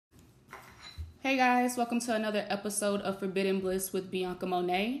Hey guys, welcome to another episode of Forbidden Bliss with Bianca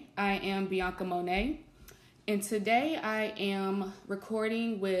Monet. I am Bianca Monet, and today I am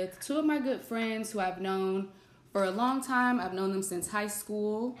recording with two of my good friends who I've known for a long time. I've known them since high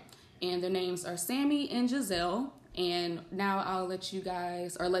school, and their names are Sami and Jizelle. And now I'll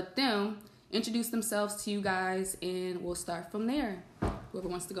let them introduce themselves to you guys, and we'll start from there. Whoever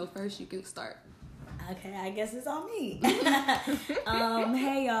wants to go first, you can start. Okay, I guess it's on me.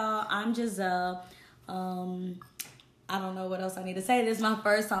 Hey y'all, I'm Jizelle. I don't know what else I need to say. This is my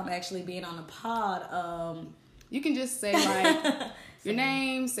first time actually being on a pod. You can just say like your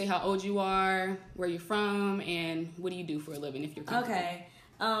name, say how old you are, where you're from, and what do you do for a living if you're comfortable. Okay.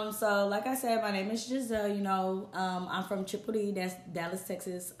 So like I said, my name is Jizelle. I'm from Triple D, that's Dallas,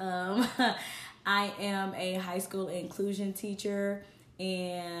 Texas. I am a high school inclusion teacher,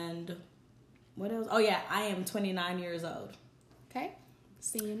 and what else? Oh yeah, I am 29 years old. Okay.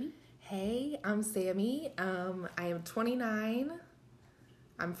 Sami. Hey, I'm Sami. I am 29.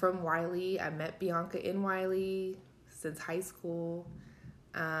 I'm from Wiley. I met Bianca in Wiley since high school.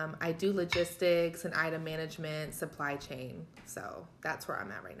 I do logistics and item management, supply chain. So that's where I'm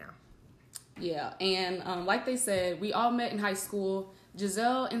at right now. Yeah, and like they said, we all met in high school.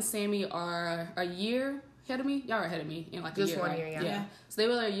 Jizelle and Sami are a year ahead of me. Y'all are ahead of me in like just a year. Just 1 right? year, yeah. So they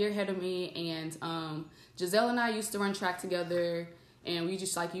were a year ahead of me, and Jizelle and I used to run track together, and we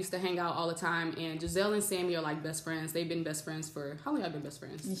just like used to hang out all the time. And Jizelle and Sami are like best friends. They've been best friends for how long? Have been best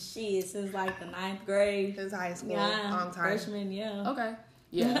friends? Shit, since like the 9th grade. Since high school, yeah, long time. Freshman, yeah. Okay.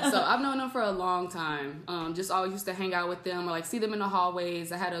 Yeah, so I've known them for a long time. Just always used to hang out with them or like see them in the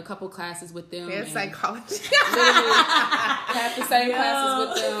hallways. I had a couple classes with them. And psychology. Literally had the same classes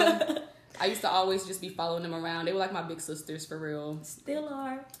with them. I used to always just be following them around. They were like my big sisters for real. Still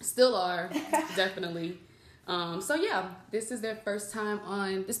are, definitely. So yeah, this is their first time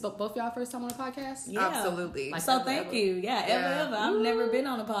on this. Both y'all first time on a podcast. Yeah, absolutely. Like, so thank you. Yeah, ever. I've never been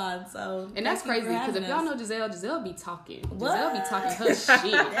on a pod, so and that's crazy because if y'all know Giselle be talking. What? Giselle be talking her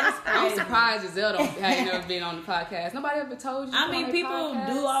shit. That's crazy. I'm surprised Giselle ain't never been on the podcast. Nobody ever told you. I mean, people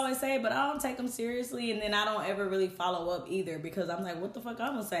do always say, but I don't take them seriously, and then I don't ever really follow up either because I'm like, what the fuck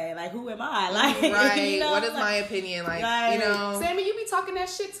I'm gonna say? Like, who am I? Like, right? You know, what is my opinion? Like, you know, Sami, you be talking that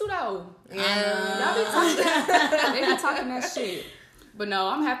shit too though. Yeah, y'all be talking that. They be talking that shit. But no,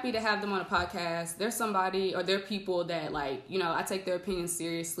 I'm happy to have them on a podcast. They're somebody or they're people that like, I take their opinions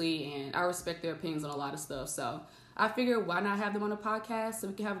seriously and I respect their opinions on a lot of stuff. So I figured why not have them on a podcast so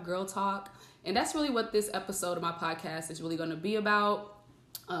we can have girl talk. And that's really what this episode of my podcast is really going to be about.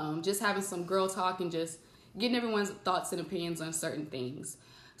 Just having some girl talk and just getting everyone's thoughts and opinions on certain things.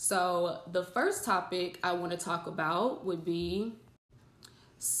 So the first topic I want to talk about would be...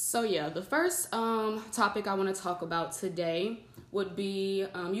 So yeah, the first topic I want to talk about today would be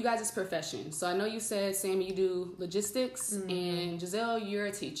you guys' profession. So I know you said, Sami, you do logistics, and Jizelle, you're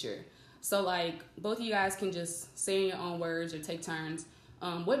a teacher. So like both of you guys can just say in your own words or take turns.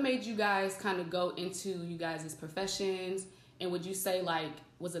 What made you guys kind of go into you guys' professions? And would you say like,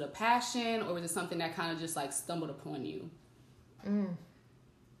 was it a passion or was it something that kind of just like stumbled upon you?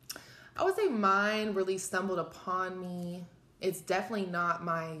 I would say mine really stumbled upon me. It's definitely not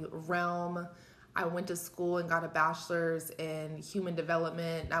my realm. I went to school and got a bachelor's in human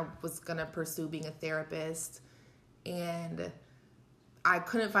development. I was going to pursue being a therapist. And I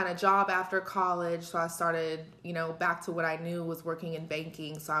couldn't find a job after college. So I started, back to what I knew was working in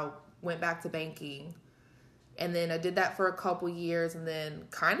banking. So I went back to banking. And then I did that for a couple years. And then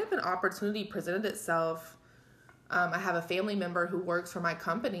kind of an opportunity presented itself. I have a family member who works for my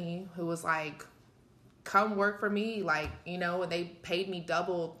company who was like, come work for me, and they paid me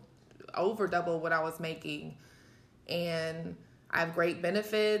over double what I was making. And I have great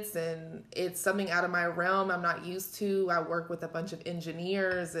benefits and it's something out of my realm I'm not used to. I work with a bunch of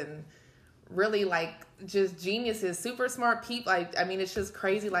engineers and really just geniuses, super smart people. It's just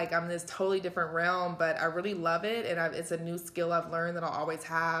crazy. I'm in this totally different realm, but I really love it. And it's a new skill I've learned that I'll always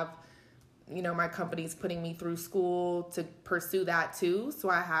have. My company's putting me through school to pursue that too. So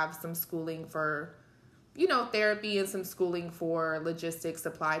I have some schooling for therapy and some schooling for logistics,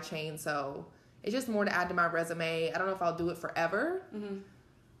 supply chain. So it's just more to add to my resume. I don't know if I'll do it forever,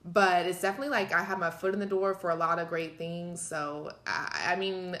 but it's definitely I have my foot in the door for a lot of great things. So, I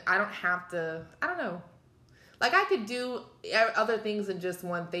don't have to, I don't know. I could do other things than just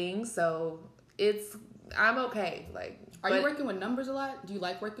one thing. So it's I'm okay. Like, are you working with numbers a lot? Do you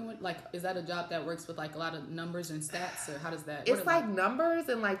like working with, like, is that a job that works with like a lot of numbers and stats, or how does that? It's like numbers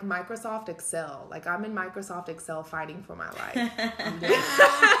and like Microsoft Excel. Like, I'm in Microsoft Excel fighting for my life.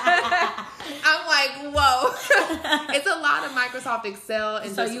 I'm like, whoa. It's a lot of Microsoft Excel.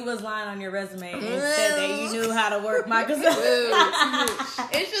 And so you was lying on your resume and said that you knew how to work Microsoft.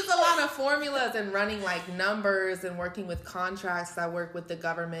 It's just a lot of formulas and running like numbers and working with contracts. I work with the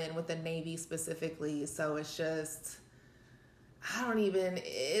government, with the Navy specifically. So it's just,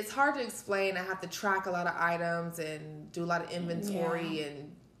 it's hard to explain. I have to track a lot of items and do a lot of inventory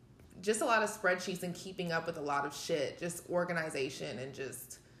and just a lot of spreadsheets and keeping up with a lot of shit. Just organization and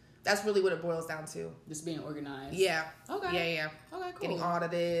just, that's really what it boils down to. Just being organized. Yeah. Okay. Yeah. Okay, cool. Getting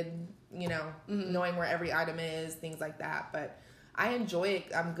audited, knowing where every item is, things like that. But I enjoy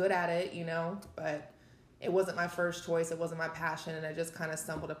it. I'm good at it, but it wasn't my first choice. It wasn't my passion, and I just kind of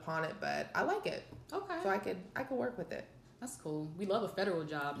stumbled upon it, but I like it. Okay. So I could work with it. That's cool. We love a federal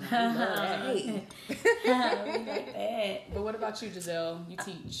job now. We love that. We like that. But what about you, Jizelle? You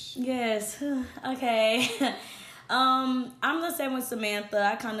teach. Yes. Okay. I'm the same with Samantha.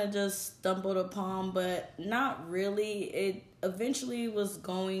 I kind of just stumbled upon, but not really. It eventually was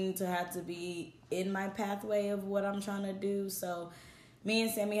going to have to be in my pathway of what I'm trying to do. So me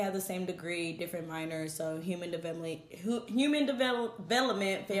and Sami have the same degree, different minors. So human development,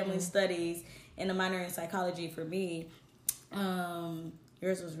 family studies, and a minor in psychology for me.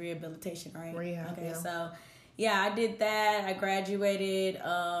 Yours was rehabilitation, right? Rehab. Okay, yeah. so yeah, I did that. I graduated.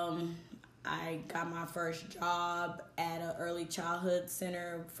 I got my first job at an early childhood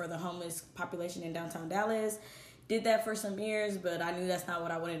center for the homeless population in downtown Dallas. Did that for some years, but I knew that's not what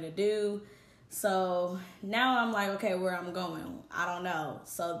I wanted to do. So now I'm like, okay, where I'm going, I don't know.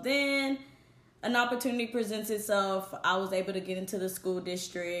 So then an opportunity presents itself. I was able to get into the school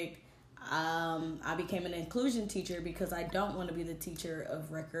district. I became an inclusion teacher because I don't want to be the teacher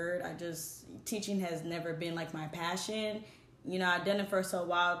of record. Teaching has never been like my passion. I've done it for so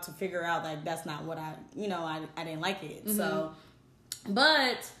while to figure out that that's not what I didn't like it. Mm-hmm. So,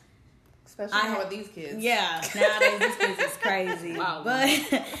 but especially with these kids. Yeah, nowadays these kids is crazy. Wow.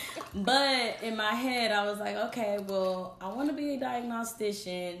 But in my head, I was like, okay, well, I want to be a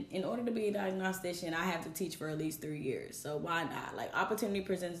diagnostician. In order to be a diagnostician, I have to teach for at least 3 years. So why not? Like, opportunity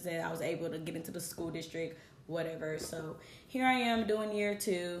presents it. I was able to get into the school district, whatever. So here I am doing year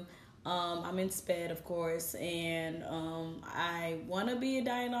 2. I'm in SPED, of course, and I want to be a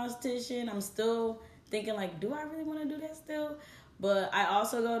diagnostician. I'm still thinking, like, do I really want to do that still? But I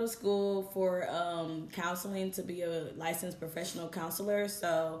also go to school for counseling to be a licensed professional counselor.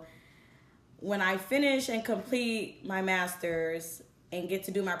 So when I finish and complete my master's and get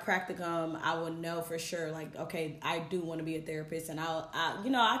to do my practicum, I will know for sure, like, okay, I do want to be a therapist, and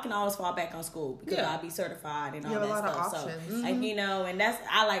I can always fall back on school because I'll be certified and all that stuff. You have a lot of options. So, and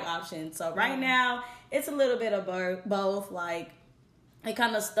I like options. So right now, it's a little bit of both. Like, I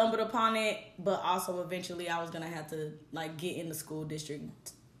kind of stumbled upon it, but also eventually I was going to have to, like, get in the school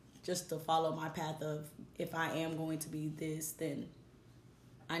district just to follow my path of, if I am going to be this, then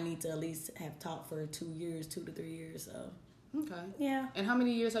I need to at least have taught for 2 to 3 years, so. Okay. Yeah. And how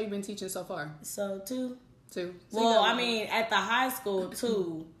many years have you been teaching so far? So 2. 2. Well, I mean, at the high school,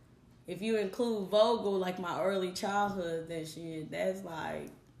 2. If you include Vogel, like my early childhood, then that's like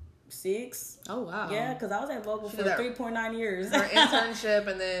 6. Oh, wow. Yeah, because I was at Vogel for 3.9 years. Her internship,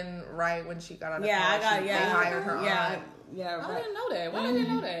 and then right when she got out of college, they hired her on. Yeah, right. I didn't know that. Why didn't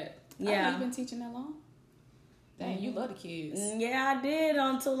I know that? Yeah. You've been teaching that long? Dang, you love the kids. Yeah, I did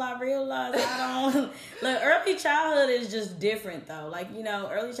until I realized I don't. Look, early childhood is just different, though. Like,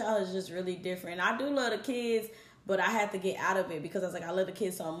 early childhood is just really different. I do love the kids, but I have to get out of it because I was like, I love the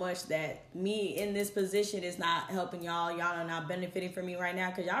kids so much that me in this position is not helping y'all. Y'all are not benefiting from me right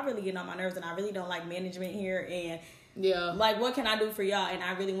now because y'all really getting on my nerves, and I really don't like management here. And like, what can I do for y'all? And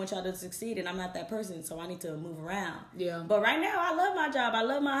I really want y'all to succeed, and I'm not that person, so I need to move around. Yeah. But right now, I love my job. I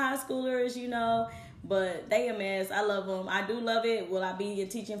love my high schoolers, but they a mess. I love them. I do love it. Will I be in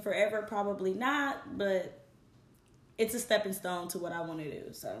teaching forever? Probably not, but it's a stepping stone to what I want to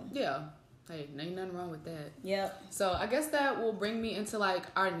do. So yeah. Hey, ain't nothing wrong with that. Yep. So I guess that will bring me into like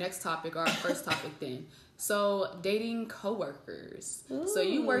our next topic, or our first topic then. So dating coworkers. Ooh. So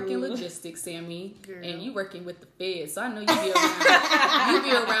you work in logistics, Sami, and you working with the feds. So I know you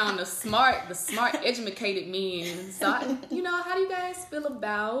be around the smart, educated men. So how do you guys feel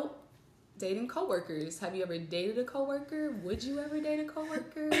about dating coworkers? Have you ever dated a coworker? Would you ever date a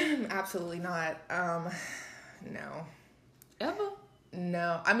coworker? Absolutely not. No. Ever?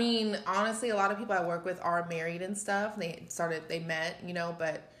 No. I mean, honestly, a lot of people I work with are married and stuff. They met,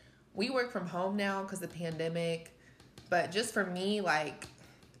 but we work from home now because of the pandemic. But just for me, like,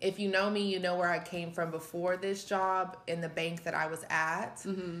 if you know me, you know where I came from before this job in the bank that I was at.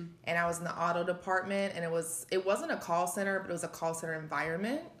 Mm-hmm. And I was in the auto department, and it wasn't a call center, but it was a call center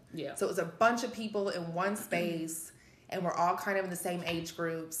environment. Yeah. So it was a bunch of people in one space, and we're all kind of in the same age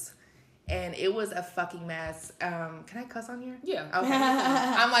groups. And it was a fucking mess. Can I cuss on here? Yeah. Okay.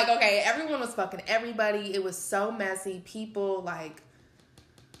 I'm like, okay, everyone was fucking everybody. It was so messy. People, like,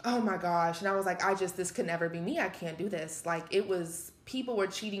 oh my gosh. And I was like, this could never be me. I can't do this. Like, people were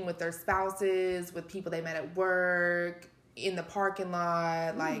cheating with their spouses, with people they met at work, in the parking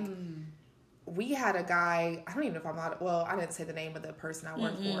lot. Like, we had a guy, I don't even know if I didn't say the name of the person I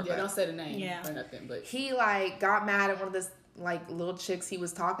worked for. Yeah, but don't say the name or nothing. But he, like, got mad at one of the, like, little chicks he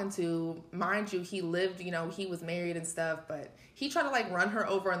was talking to. Mind you, he lived, he was married and stuff, but he tried to, like, run her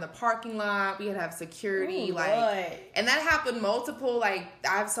over in the parking lot. We had to have security. Ooh, like, boy. And that happened multiple, like,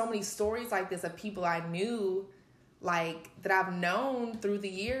 I have so many stories like this of people I knew, like, that I've known through the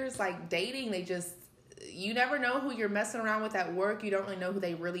years, like, dating. You never know who you're messing around with at work. You don't really know who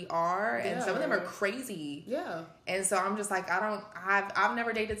they really are. And some of them are crazy. Yeah. And so I'm just like, I've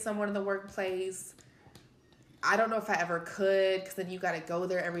never dated someone in the workplace. I don't know if I ever could, because then you got to go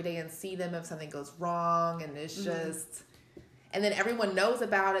there every day and see them if something goes wrong. And it's just, and then everyone knows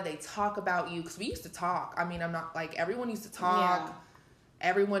about it. They talk about you, because we used to talk. I mean, I'm not like, everyone used to talk. Yeah.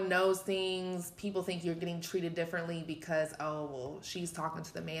 Everyone knows things. People think you're getting treated differently because, oh, well, she's talking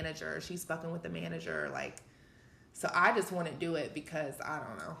to the manager. She's fucking with the manager. Like, so I just wouldn't do it because I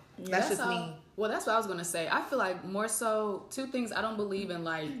don't know. Yeah, that's just me. Well, that's what I was going to say. I feel like more so, two things. I don't believe in,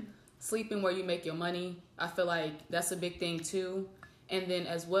 like, sleeping where you make your money. I feel like that's a big thing too. And then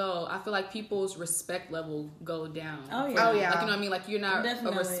as well, I feel like people's respect level go down. Oh yeah. Oh, yeah. Like, you know what I mean? Like, you're not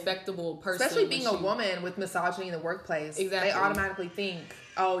Definitely. a respectable person. Especially being a woman with misogyny in the workplace. Exactly. They automatically think,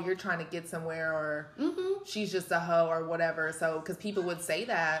 oh, you're trying to get somewhere, or she's just a hoe or whatever. So, because people would say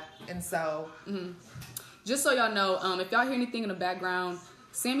that. And so. Just so y'all know, if y'all hear anything in the background,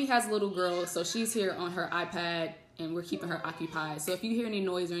 Sami has a little girl. So she's here on her iPad, and we're keeping her occupied. So if you hear any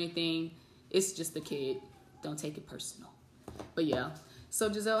noise or anything, it's just the kid. Don't take it personal. But yeah. So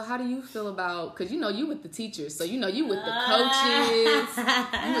Jizelle, how do you feel about, because you with the teachers, so you with the coaches, you with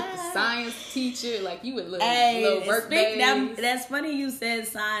the science teacher, like you with little work days. That's funny you said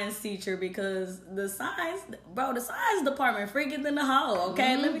science teacher, because the science department freaking than the hoe,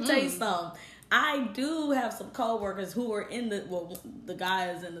 okay? Let me tell you something. I do have some coworkers who are the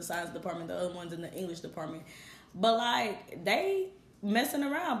guys in the science department, the other ones in the English department. But like, they messing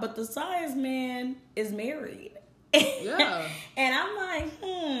around, but the science man is married. Yeah. And I'm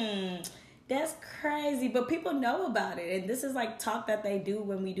like, that's crazy. But people know about it. And this is like talk that they do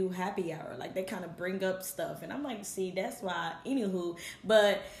when we do happy hour. Like, they kind of bring up stuff. And I'm like, see, that's why. Anywho.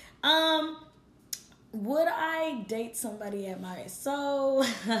 But, would I date somebody at my... So...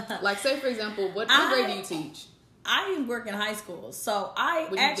 like, say, for example, what grade do you teach? I work in high school, so I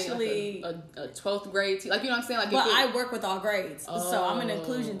actually like a 12th grade like, you know what I'm saying? Like, but I work with all grades, so I'm an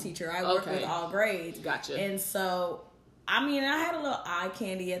inclusion teacher. I work with all grades. Gotcha. And so, I mean, I had a little eye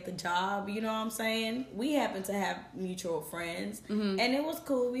candy at the job. You know what I'm saying? We happened to have mutual friends, and it was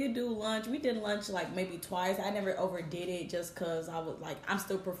cool. We'd do lunch. We did lunch like maybe twice. I never overdid it, just because I was like, I'm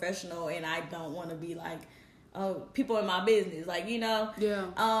still professional, and I don't want to be like, people in my business, like,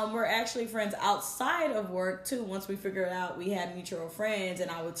 Yeah. We're actually friends outside of work too. Once we figured out we had mutual friends, and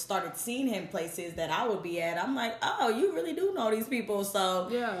I started seeing him places that I would be at, I'm like, oh, you really do know these people. So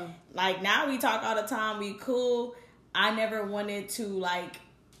yeah, like, now we talk all the time. We cool. I never wanted to like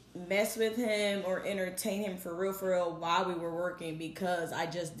mess with him or entertain him for real while we were working, because I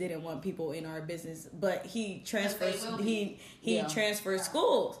just didn't want people in our business. But he transfers. He transfers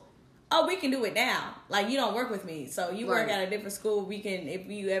schools. Oh, we can do it now. Like, you don't work with me, so you work at a different school. We can, if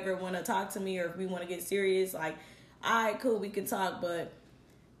you ever want to talk to me, or if we want to get serious, like, all right, cool, we can talk. But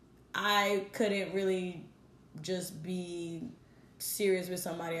I couldn't really just be serious with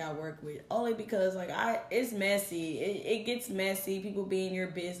somebody I work with, only because like it's messy. It gets messy. People be in your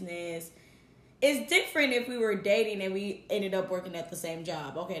business. It's different if we were dating and we ended up working at the same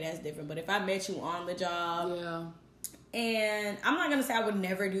job. Okay, that's different. But if I met you on the job, yeah. And I'm not gonna say I would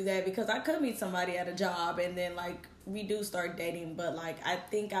never do that, because I could meet somebody at a job and then like we do start dating, but like I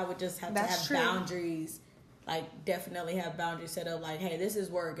think I would just have to have boundaries. Like, definitely have boundaries set up. Like, hey, this is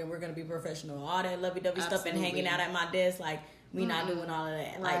work and we're gonna be professional. All that lovey-dovey stuff and hanging out at my desk, like, we not doing all of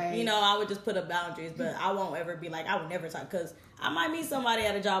that. Like, you know, I would just put up boundaries, but I won't ever be like, I would never talk, because I might meet somebody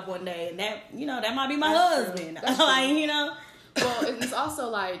at a job one day and that, you know, that might be my husband. Like, you know. Well, it's also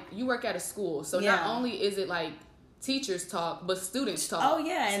like, you work at a school, so not only is it like teachers talk, but students talk. Oh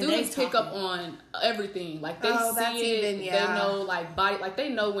yeah, and students pick up on everything. Like they see it. They know like body. Like they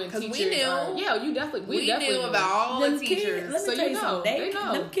know when teachers. We knew. You definitely. We definitely knew about all the teachers. Let me tell you something. They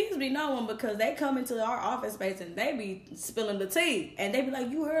know. Them kids be knowing because they come into our office space and they be spilling the tea, and they be like,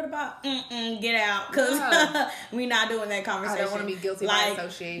 "You heard about? Get out," because we not doing that conversation. I don't want to be guilty by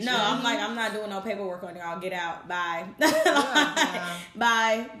association. No, I'm like, I'm not doing no paperwork on y'all. Get out. Bye.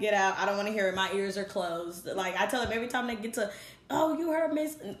 Bye. Get out. I don't want to hear it. My ears are closed. Like I tell them every time they get to, oh, you heard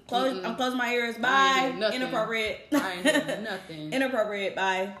Miss, I'm closing my ears. Bye. Inappropriate. I ain't hearing nothing. Inappropriate.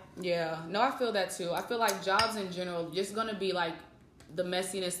 Bye. Yeah. No, I feel that too. I feel like jobs in general just gonna be like the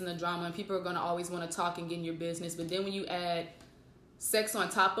messiness and the drama, and people are gonna always want to talk and get in your business. But then when you add sex on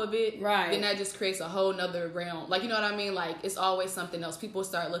top of it, right, then that just creates a whole nother realm. Like, you know what I mean? Like, it's always something else. People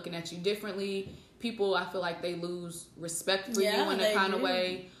start looking at you differently. People, I feel like they lose respect for you in a kind of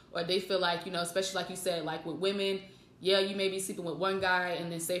way, or they feel like, you know, especially like you said, like with women, yeah, you may be sleeping with one guy,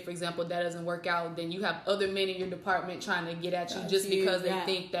 and then say, for example, that doesn't work out, then you have other men in your department trying to get at you just because they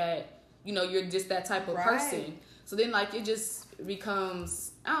think that, you know, you're just that type of person. So then, like, it just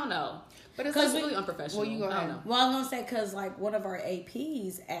becomes, I don't know. But it's like really unprofessional. Well, you go ahead. I don't know. Well, I was going to say, because, like, one of our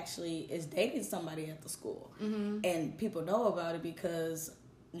APs actually is dating somebody at the school. Mm-hmm. And people know about it because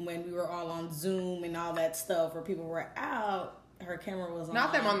when we were all on Zoom and all that stuff, where people were out, her camera was on.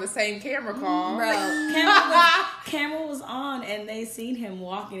 Not them on the same camera call. Bro, camera was on, and they seen him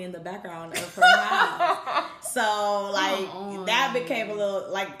walking in the background of her house. So, like, that became a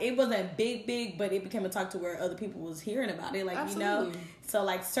little, like, it wasn't big, but it became a talk to where other people was hearing about it. Like, absolutely. You know? So,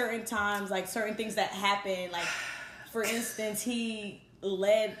 like, certain times, like, certain things that happen, like, for instance, he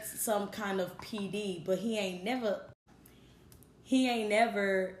led some kind of PD, but he ain't never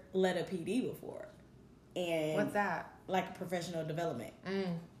led a PD before. And what's that? Like a professional development.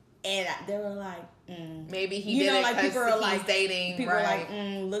 And they were like, maybe he did it like people are like dating. People are like,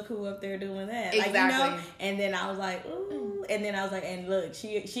 look who up there doing that. Exactly. Like, you know? And then I was like, ooh. And then I was like, and look,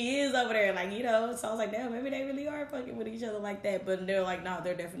 she is over there. Like, you know? So I was like, damn, maybe they really are fucking with each other like that. But they're like, no,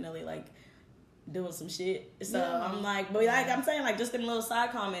 they're definitely like doing some shit. So I'm like, but like I'm saying, like, just in little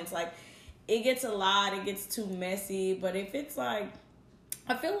side comments, like, it gets a lot. It gets too messy. But if it's like,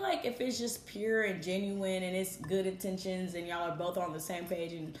 I feel like if it's just pure and genuine and it's good intentions and y'all are both on the same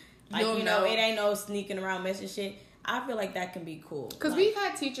page and, like, you know, it ain't no sneaking around messing shit, I feel like that can be cool. Because we've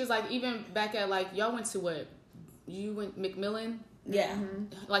had teachers, like, even back at, like, y'all went to what? You went McMillan? Yeah.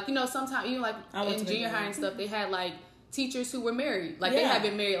 Mm-hmm. Like, you know, sometimes, even, like, in junior high and stuff, they had, like, teachers who were married. Like, they had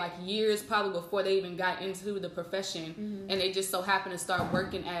been married, like, years probably before they even got into the profession. And they just so happened to start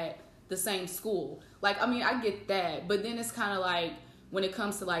working at the same school. Like, I mean, I get that. But then it's kind of like, when it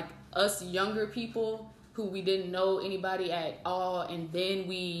comes to, like, us younger people who we didn't know anybody at all, and then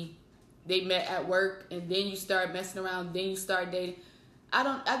they met at work, and then you start messing around, then you start dating.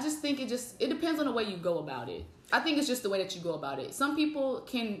 I just think it depends on the way you go about it. I think it's just the way that you go about it. Some people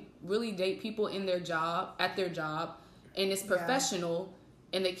can really date people at their job, and it's professional,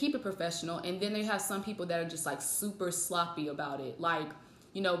 and they keep it professional, and then they have some people that are just, like, super sloppy about it. Like,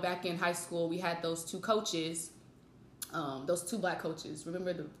 you know, back in high school, we had those two coaches, those two black coaches.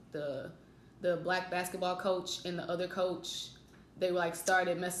 Remember the black basketball coach and the other coach? They were, like,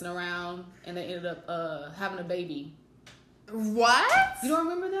 started messing around, and they ended up having a baby. What? You don't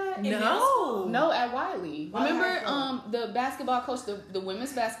remember that? No, at Wiley. Remember the basketball coach, the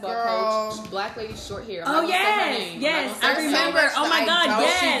women's basketball coach, black lady, short hair. Oh, yes. I remember. Oh, my God,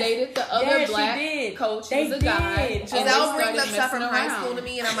 yes. She dated the other black coach. He was a guy. Giselle brings up stuff from high school to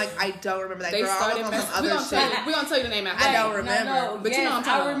me, and I'm like, I don't remember that girl. I was on some other shit. We're going to tell you the name after. I don't remember. No, but you know what I'm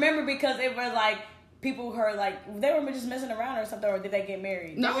talking about. I remember because it was like, people heard, like, they were just messing around or something, or did they get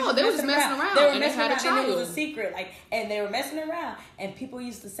married? No, they were just messing around. They were messing around, and it was a secret, like, and they were messing around, and people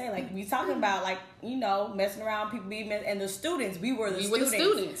used to say, like, we talking about, like, you know, messing around, people being and the students, we were the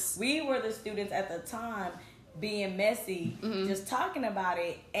students. We were the students at the time being messy, just talking about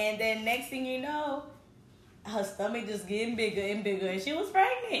it, and then next thing you know, her stomach just getting bigger and bigger, and she was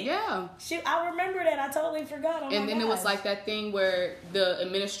pregnant. Yeah. I remember that. I totally forgot. And then it was like that thing where the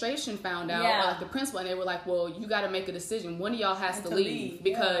administration found out, or like the principal, and they were like, well, you got to make a decision. One of y'all has to leave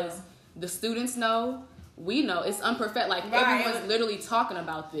because the students know, we know. It's unperfect. Like, everyone's literally talking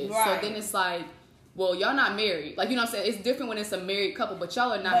about this. So then it's like, well, y'all not married. Like, you know what I'm saying? It's different when it's a married couple, but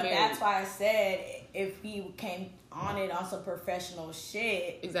y'all are not married. That's why I said if he came on it on some professional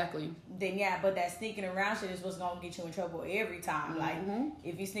shit, exactly, then but that sneaking around shit is what's gonna get you in trouble every time. Like,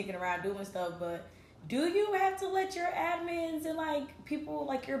 if you're sneaking around doing stuff, but do you have to let your admins and, like, people,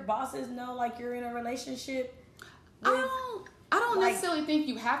 like, your bosses know, like, you're in a relationship with I don't necessarily think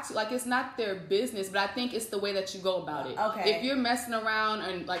you have to. Like, it's not their business, but I think it's the way that you go about it. Okay. If you're messing around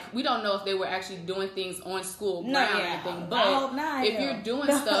and, like, we don't know if they were actually doing things on school ground or anything, but I hope not, if you're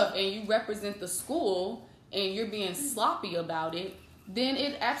doing stuff and you represent the school and you're being sloppy about it, then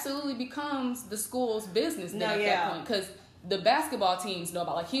it absolutely becomes the school's business then at that point. Because the basketball teams know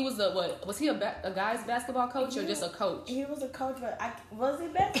about, like, he was was he a guy's basketball coach or just a coach? He was a coach, but was he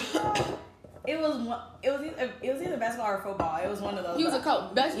basketball? It was either basketball or football. It was one of those. He was a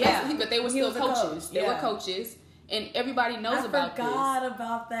coach. But they were still coaches. They were coaches, and everybody knows about this. I forgot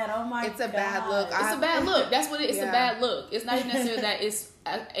about that. Oh my god, it's a bad look. It's a bad look. That's what it is. It's a bad look. It's not even necessarily that it's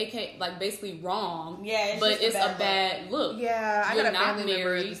like basically wrong. Yeah, but it's a bad look. Yeah, I you're got a not family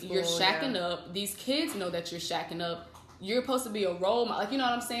married. You're shacking up. These kids know that you're shacking up. You're supposed to be a role model. Like, you know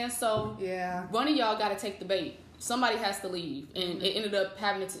what I'm saying? So one of y'all got to take the bait. Somebody has to leave, and it ended up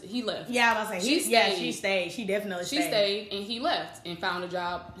having to. He left. Yeah, I was like, she stayed. She definitely stayed. She stayed, and he left and found a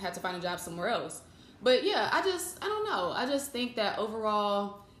job. Had to find a job somewhere else. But yeah, I don't know. I just think that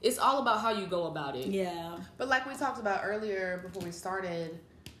overall, it's all about how you go about it. Yeah. But like we talked about earlier before we started,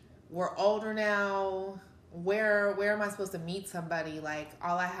 we're older now. Where am I supposed to meet somebody? Like,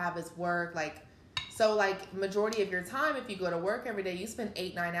 all I have is work. Like. So, like, majority of your time, if you go to work every day, you spend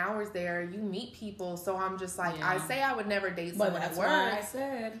 8-9 hours there. You meet people. So I'm just like, I say I would never date someone at work. Why I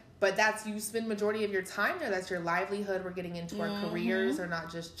said. But you spend majority of your time there. That's your livelihood. We're getting into our careers, or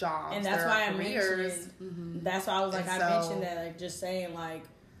not just jobs. And that's why I mentioned. That's why I was like, I mentioned that, like, just saying, like,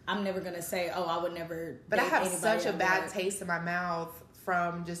 I'm never gonna say, oh, I would never. But I have such a bad taste in my mouth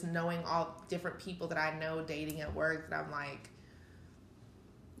from just knowing all different people that I know dating at work that I'm like.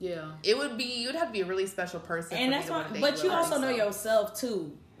 Yeah, you'd have to be a really special person. And that's why, but you also know yourself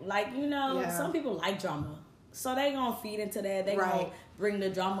too. Like, you know, some people like drama, so they gonna feed into that. They gonna bring the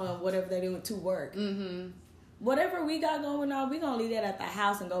drama and whatever they do to work. Mm-hmm. Whatever we got going on, we gonna leave that at the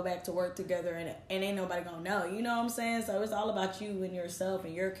house and go back to work together, and ain't nobody gonna know. You know what I'm saying? So it's all about you and yourself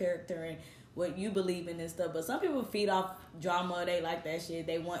and your character and what you believe in and stuff. But some people feed off drama. They like that shit.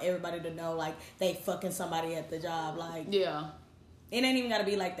 They want everybody to know, like, they fucking somebody at the job. Like, it ain't even gotta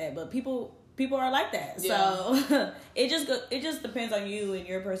be like that, but people are like that. So it just depends on you and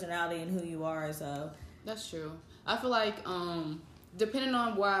your personality and who you are. So that's true. I feel like depending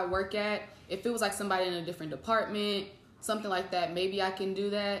on where I work at, if it was like somebody in a different department, something like that, maybe I can do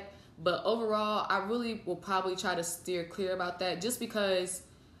that. But overall, I really will probably try to steer clear about that, just because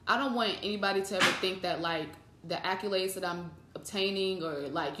I don't want anybody to ever think that, like, the accolades that I'm obtaining, or,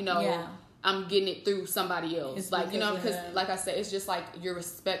 like, you know, I'm getting it through somebody else. It's like, you know, because like I said, it's just like your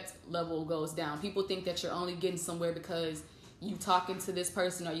respect level goes down. People think that you're only getting somewhere because you talking to this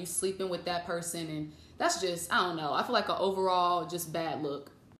person or you sleeping with that person, and that's just, I don't know. I feel like an overall just bad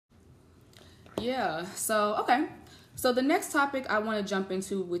look. Yeah. So, okay. So the next topic I want to jump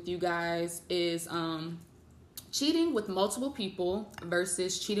into with you guys is cheating with multiple people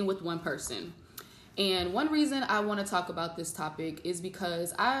versus cheating with one person. And one reason I want to talk about this topic is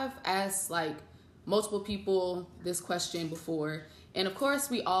because I've asked, like, multiple people this question before. And of course,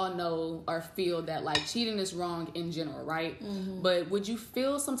 we all know or feel that, like, cheating is wrong in general, right? Mm-hmm. But would you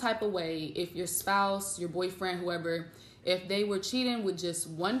feel some type of way if your spouse, your boyfriend, whoever, if they were cheating with just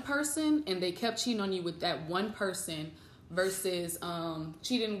one person and they kept cheating on you with that one person versus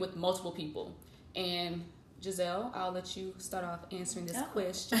cheating with multiple people? And Jizelle, I'll let you start off answering this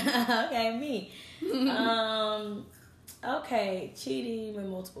question. Okay, me. Okay, cheating with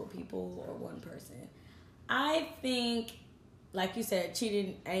multiple people or one person. I think, like you said,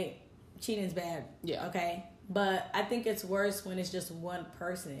 cheating's bad. Yeah. Okay, but I think it's worse when it's just one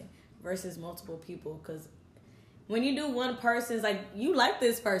person versus multiple people, because when you do one person, it's like, you like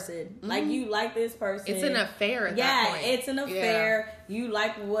this person. Mm-hmm. Like, you like this person. It's an affair at that point. Yeah, it's an affair. Yeah. You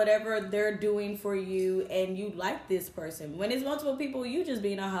like whatever they're doing for you, and you like this person. When it's multiple people, you just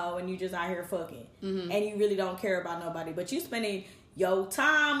being a hoe, and you just out here fucking. Mm-hmm. And you really don't care about nobody. But you spending your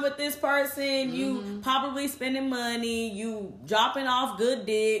time with this person. Mm-hmm. You probably spending money. You dropping off good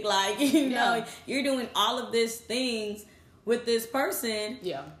dick. Like, you know, you're doing all of these things with this person.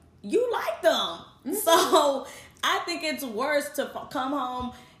 Yeah. You like them. Mm-hmm. So I think it's worse to come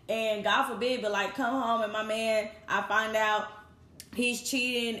home and, God forbid, but, like, come home and my man, I find out he's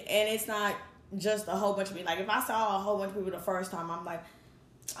cheating, and it's not just a whole bunch of me. Like, if I saw a whole bunch of people the first time, I'm like,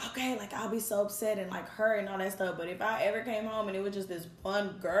 okay, like, I'll be so upset and, like, hurt and all that stuff. But if I ever came home and it was just this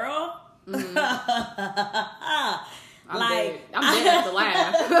one girl, I'm dead at the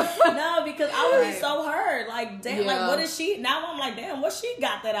laugh. No, because I would be so hurt. Like, damn, like, what is she? Now I'm like, damn, what she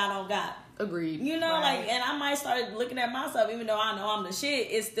got that I don't got? Agreed. You know, like, and I might start looking at myself, even though I know I'm the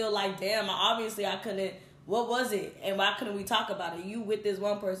shit, it's still like, damn, obviously I couldn't what was it? And why couldn't we talk about it? You with this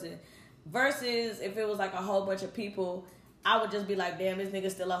one person. Versus if it was like a whole bunch of people, I would just be like, damn, this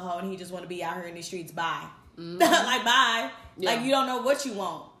nigga's still a hoe and he just want to be out here in the streets. Bye. Like, bye. Yeah. Like, you don't know what you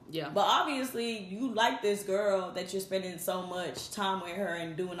want. Yeah. But obviously, you like this girl that you're spending so much time with her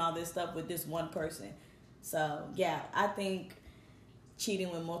and doing all this stuff with this one person. So, yeah, I think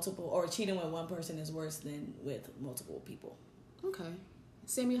cheating with one person is worse than with multiple people. Okay.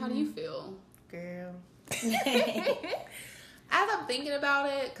 Sammy, how do you feel? Girl. As I'm thinking about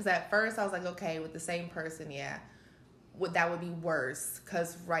it, because at first I was like, okay, with the same person, yeah, that would be worse.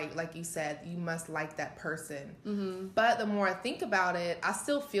 Because, right, like you said, you must like that person. Mm-hmm. But the more I think about it, I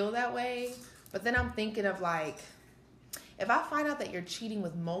still feel that way. But then I'm thinking of, like, if I find out that you're cheating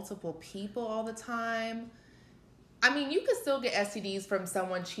with multiple people all the time, I mean, you could still get STDs from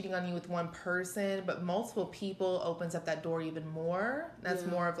someone cheating on you with one person, but multiple people opens up that door even more. That's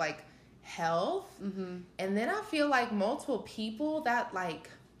more of, like, health. Mm-hmm. And then I feel like multiple people, that's like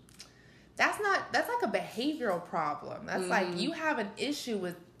a behavioral problem. That's like you have an issue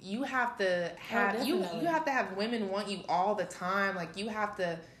with, you have to have you have to have women want you all the time. Like you have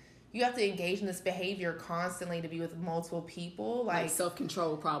to engage in this behavior constantly to be with multiple people, like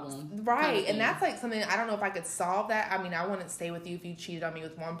self-control problem, right? Kind of and that's like something, I don't know if I could solve that. I mean, I wouldn't stay with you if you cheated on me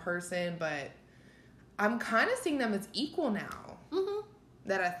with one person, but I'm kind of seeing them as equal now. Mm-hmm.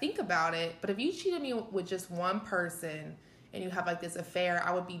 That I think about it. But if you cheated me with just one person and you have like this affair,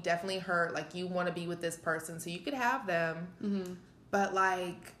 I would be definitely hurt. Like you want to be with this person so you could have them. Mm-hmm. But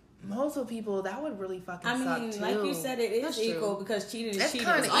like multiple people, that would really fucking suck too. Like you said, it is equal because cheating is cheating.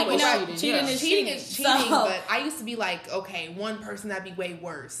 Kind of like, equal. Cheating is cheating. So, but I used to be like, okay, one person, that'd be way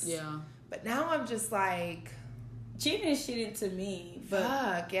worse. Yeah. But now I'm just like, cheating is cheating to me. But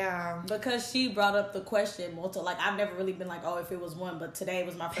fuck, yeah. Because she brought up the question, like, I've never really been like, oh, if it was one, but today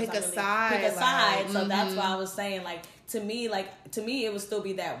was my first time. Pick a side. Like, so that's why I was saying, like, to me, it would still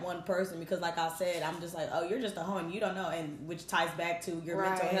be that one person because, like I said, I'm just like, oh, you're just a hoe and you don't know, and which ties back to your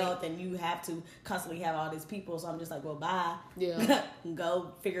mental health, and you have to constantly have all these people. So I'm just like, well, bye. Yeah.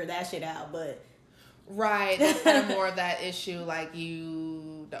 Go figure that shit out. But right, that's kind of more of that issue, like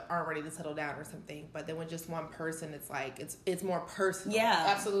you aren't ready to settle down or something. But then with just one person, it's like it's more personal. Yeah,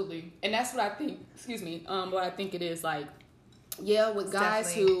 absolutely. And that's what I think. Excuse me. What I think it is, like, yeah, with it's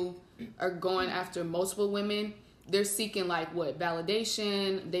guys who are going after multiple women, they're seeking like what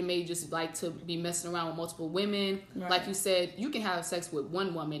validation. They may just like to be messing around with multiple women. Right. Like you said, you can have sex with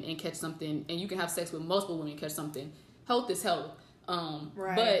one woman and catch something, and you can have sex with multiple women and catch something. Health is health.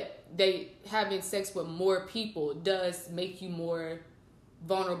 Right. But they having sex with more people does make you more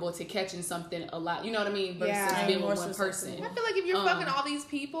vulnerable to catching something a lot. You know what I mean? Versus being with one person. I feel like if you're fucking all these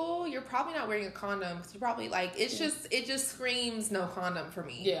people, you're probably not wearing a condom because you probably like it just screams no condom for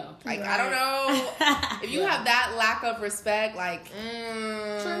me. Yeah. Like I don't know if you have that lack of respect, like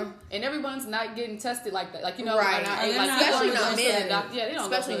true. And everyone's not getting tested like that. Like you know, right? Especially not men. Yeah, they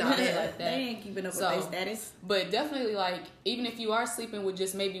don't especially not men like that. They ain't keeping up with their status. But definitely, like even if you are sleeping with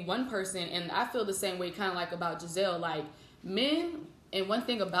just maybe one person, and I feel the same way, kind of like about Jizelle, like men. And one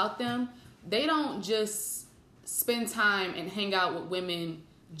thing about them, they don't just spend time and hang out with women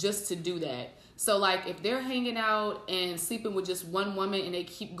just to do that. So, like, if they're hanging out and sleeping with just one woman and they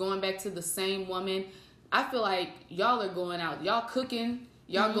keep going back to the same woman, I feel like y'all are going out. Y'all cooking.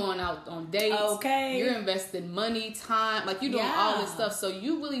 Y'all going out on dates. Okay. You're investing money, time. Like, you're doing all this stuff. So,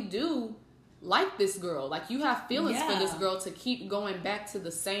 you really do like this girl. Like, you have feelings for this girl to keep going back to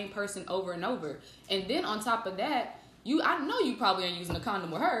the same person over and over. And then on top of that, I know you probably ain't using a condom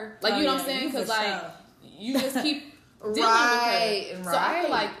with her. Like, you know what I'm saying? Because, like, you just keep dealing with her. So, I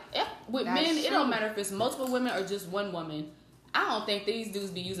feel like with men, it don't matter if it's multiple women or just one woman. I don't think these dudes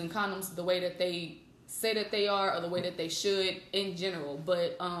be using condoms the way that they say that they are or the way that they should in general.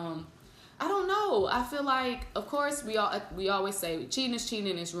 But, I don't know. I feel like, of course, we always say cheating is cheating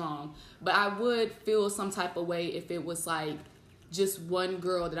and it's wrong. But I would feel some type of way if it was, like, just one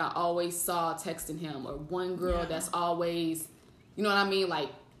girl that I always saw texting him, or one girl that's always, you know what I mean? Like,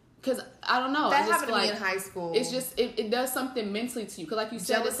 because I don't know. That happened to me in high school. It's just, it does something mentally to you. Because like you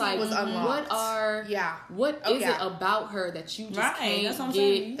said, jealousy it's like, was unlocked. what is it about her that you just can't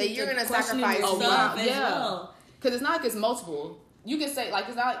get? That you're going to sacrifice yourself as well. Because it's not like it's multiple. You can say, like,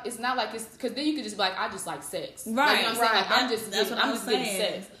 it's not like it's, because then you could just be like, I just like sex. Right. Like, you know what I'm saying? Like, I'm just getting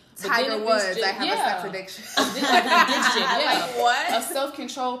sex. Tiger Woods, I have a sex addiction. Like what? A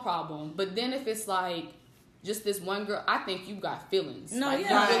self-control problem. But then if it's like just this one girl, I think you got feelings. No, like,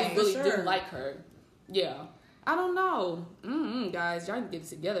 you really do like her. Yeah. I don't know. Guys, y'all can get it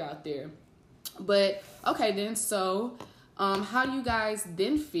together out there. But okay then, so how you guys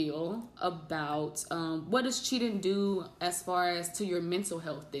then feel about what does cheating do as far as to your mental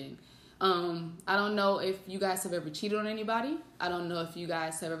health then? I don't know if you guys have ever cheated on anybody. I don't know if you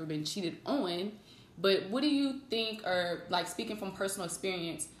guys have ever been cheated on. But what do you think, or like speaking from personal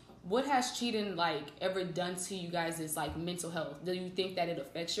experience, what has cheating like ever done to you guys' like mental health? Do you think that it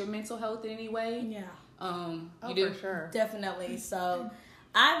affects your mental health in any way? Yeah. You do? For sure. Definitely. So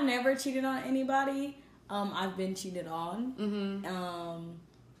I've never cheated on anybody. I've been cheated on.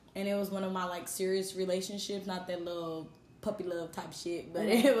 And it was one of my like serious relationships, not that little puppy love type shit, but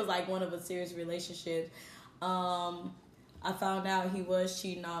it was like one of a serious relationships. I found out he was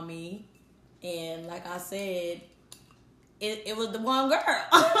cheating on me, and like I said, it was the one girl.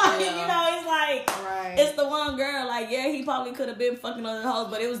 Yeah. You know, it's like, right. It's the one girl. Like, yeah, he probably could have been fucking other hoes,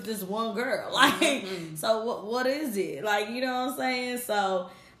 but it was this one girl. Like, so what is it? Like, you know what I'm saying? So,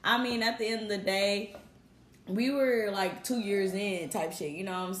 I mean, at the end of the day, we were like 2 years in type shit. You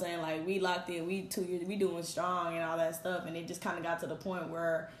know what I'm saying? Like, we locked in. We 2 years. We doing strong and all that stuff. And it just kind of got to the point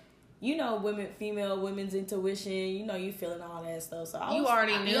where, you know, women's intuition. You know, you feeling all that stuff. So I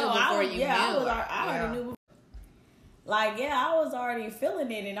already knew before you knew. I already knew. Like, yeah, I was already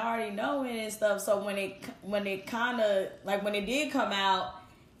feeling it and already knowing and stuff. So when it kind of, like, when it did come out,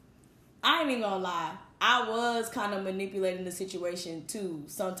 I ain't even gonna lie, I was kind of manipulating the situation too.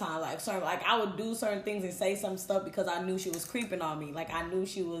 Sometimes, like I would do certain things and say some stuff because I knew she was creeping on me. Like, I knew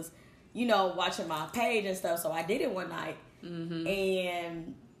she was, you know, watching my page and stuff. So I did it one night,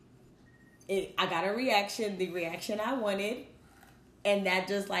 and I got a reaction, the reaction I wanted. And that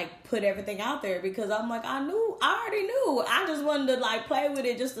just, like, put everything out there because I'm like, I already knew. I just wanted to, like, play with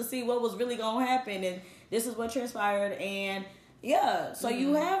it just to see what was really going to happen. And this is what transpired. And, yeah, so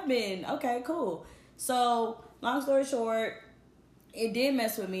you have been. Okay, cool. So, long story short, it did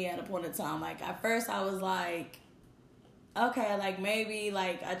mess with me at a point in time. Like, at first I was like, okay, like, maybe,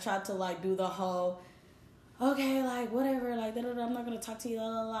 like, I tried to, like, do the whole, okay, like, whatever, like, I'm not going to talk to you, la,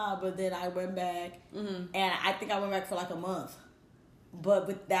 la, la. But then I went back, and I think I went back for, like, a month. But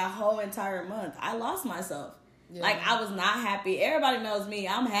with that whole entire month, I lost myself. Yeah. Like, I was not happy. Everybody knows me.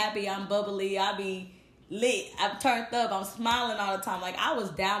 I'm happy. I'm bubbly. I be lit. I'm turned up. I'm smiling all the time. Like, I was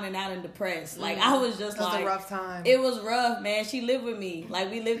down and out and depressed. Like, I was just like... It was a rough time. It was rough, man. She lived with me. Like,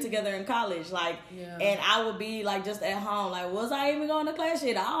 we lived together in college. Like, and I would be, like, just at home. Like, was I even going to class?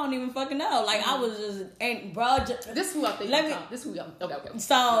 Shit, I don't even fucking know. Like, I was just... And, bro... This is who I think This is who I'm... Okay.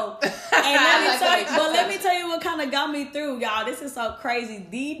 So, and let me tell you what kind of got me through, y'all. This is so crazy.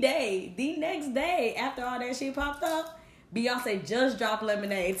 The next day, after all that shit popped up, Beyonce just dropped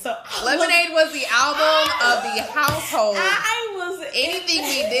Lemonade. So Lemonade was the album of the household. I was... Anything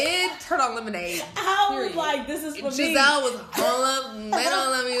we did, turn on Lemonade. I was like, this is for me. Giselle was, hold up, they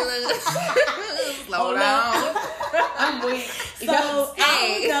don't let me slow down. I'm weak. So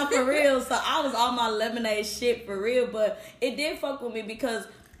I was down for real. So I was on my Lemonade shit for real. But it did fuck with me because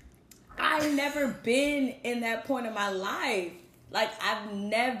I've never been in that point in my life. Like, I've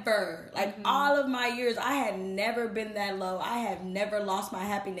never, like, all of my years, I had never been that low. I have never lost my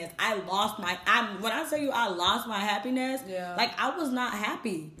happiness. When I tell you I lost my happiness, like, I was not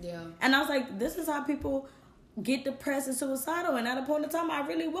happy. Yeah. And I was like, this is how people get depressed and suicidal. And at a point in time, I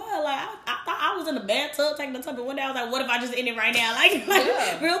really was. Like, I thought I was in the bathtub taking a tub. And one day I was like, what if I just end it right now?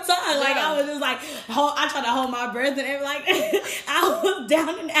 Like real talk. Like, I was just like, I tried to hold my breath and everything. Like, I was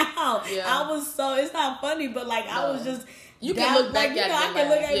down and out. Yeah. I was so, it's not funny, but, like, I was just... You can look back at it. I can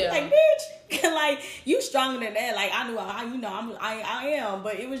look at it like, bitch, like, you stronger than that. Like, I knew, I am.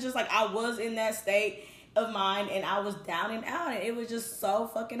 But it was just like, I was in that state of mind and I was down and out. And it was just so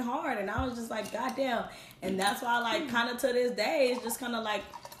fucking hard. And I was just like, goddamn. And that's why, like, kind of to this day, it's just kind of like,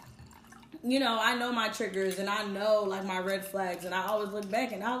 you know, I know my triggers and I know, like, my red flags. And I always look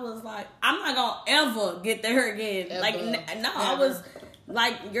back and I was like, I'm not going to ever get there again. Ever. Like, no, never. I was...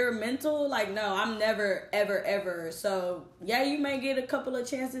 Like, your mental, like, no, I'm never, ever, ever. So, yeah, you may get a couple of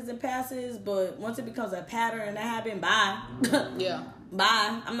chances and passes, but once it becomes a pattern and a habit, bye. Yeah.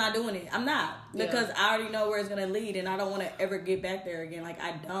 Bye. I'm not doing it. I'm not. Because I already know where it's going to lead, and I don't want to ever get back there again. Like,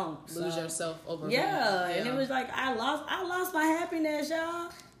 I don't. Lose yourself over. Yeah. And it was like, I lost my happiness, y'all.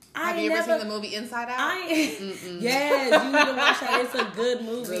 Have you ever seen the movie Inside Out? Yes, you need to watch that. It's a good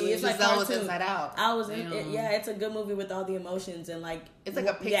movie. Really? It's like Giselle was Inside Out. I was in it. Yeah, it's a good movie with all the emotions and like it's like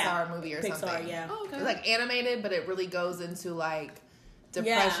a Pixar movie or something. Pixar, yeah. Oh, okay. It's like animated, but it really goes into like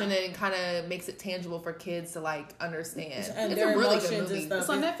depression and kind of makes it tangible for kids to like understand. And it's a really good movie. It's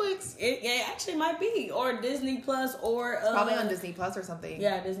on Netflix. It actually might be or Disney Plus or it's probably on Disney Plus or something.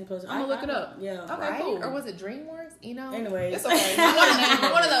 Yeah, Disney Plus. I'm gonna look it up. Yeah. Okay, right? Cool. Or was it DreamWorks? You know. Anyways, it's okay.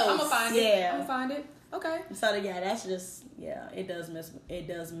 One of those. I'm gonna find it. I'm gonna find it. Okay. So yeah, that's just it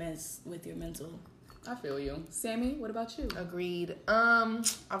does mess with your mental. I feel you. Sammy, what about you? Agreed.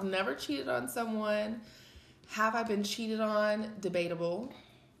 I've never cheated on someone. Have I been cheated on? Debatable.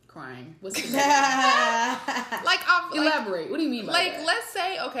 Crying. What's the elaborate? What do you mean by that? Let's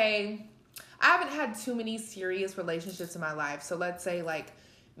say, okay, I haven't had too many serious relationships in my life. So let's say, like,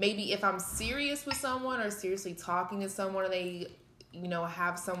 maybe if I'm serious with someone or seriously talking to someone and they,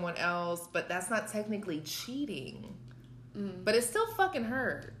 have someone else, but that's not technically cheating. But it still fucking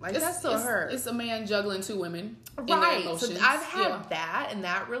hurt. Like, that still hurt. It's a man juggling two women. Right. In their emotions. So I've had that, and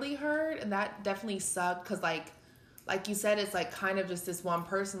that really hurt, and that definitely sucked because, like you said, it's like kind of just this one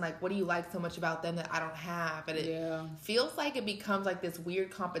person. Like, what do you like so much about them that I don't have? And it feels like it becomes like this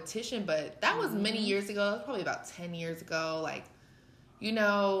weird competition. But that was many years ago. That was probably about 10 years ago. Like,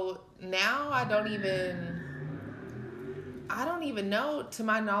 now I don't even know. To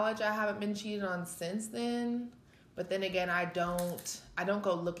my knowledge, I haven't been cheated on since then. But then again, I don't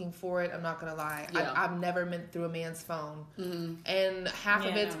go looking for it. I'm not going to lie. Yeah. I've never been through a man's phone. Mm-hmm. And half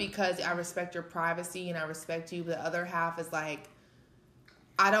of it's because I respect your privacy and I respect you. But the other half is like,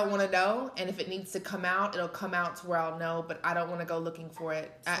 I don't want to know. And if it needs to come out, it'll come out to where I'll know. But I don't want to go looking for it.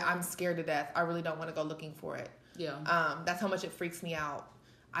 I'm scared to death. I really don't want to go looking for it. Yeah. That's how much it freaks me out.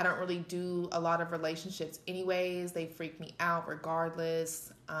 I don't really do a lot of relationships anyways. They freak me out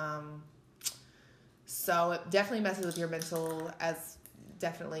regardless. So it definitely messes with your mental as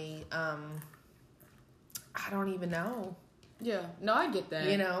definitely, I don't even know. Yeah. No, I get that.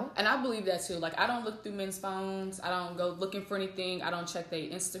 And I believe that too. Like, I don't look through men's phones. I don't go looking for anything. I don't check their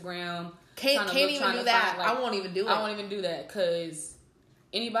Instagram. Can't even do that. I won't even do it. I won't even do that because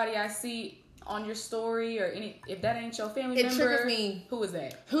anybody I see on your story or if that ain't your family member. It triggers me. Who is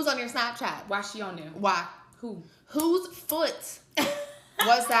that? Who's on your Snapchat? Why she on there? Why? Who? Whose foot?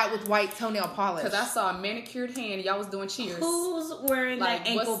 Was that with white toenail polish? Because I saw a manicured hand and y'all was doing cheers. Who's wearing the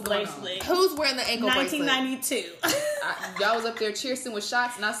ankle bracelet? Who's wearing the ankle bracelet? 1992. Y'all was up there cheersing with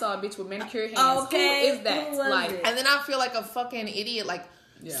shots and I saw a bitch with manicured hands. Okay. Who is that? And then I feel like a fucking idiot. Like,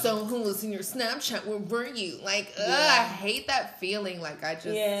 so who was in your Snapchat? Where were you? Like, I hate that feeling. Like, I just...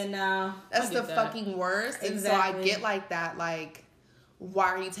 Yeah, no. That's the fucking worst. Exactly. And so I get like that, like... Why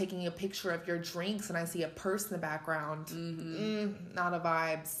are you taking a picture of your drinks and I see a purse in the background? Mm-hmm. Not a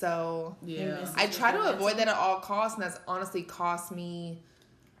vibe. So I try to avoid that at all costs, and that's honestly cost me.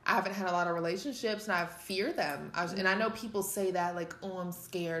 I haven't had a lot of relationships, and I fear them. And I know people say that like, "Oh, I'm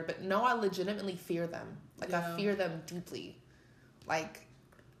scared," but no, I legitimately fear them. Like I fear them deeply. Like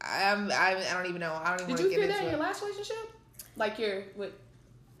I don't even know. I don't even. Did you fear that in your last relationship? Like with.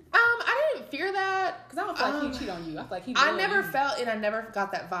 I didn't fear that because I don't feel like he cheated on you. I feel like he. I never felt it. I never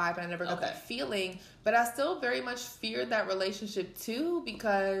got that vibe. And I never got that feeling. But I still very much feared that relationship too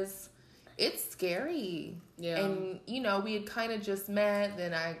because it's scary. Yeah. And we had kind of just met.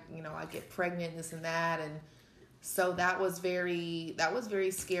 Then I get pregnant, this and that, and so that was very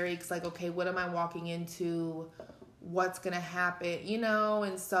scary. Because like, okay, what am I walking into? What's gonna happen?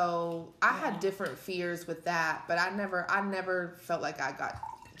 And so I had different fears with that. But I never felt like I got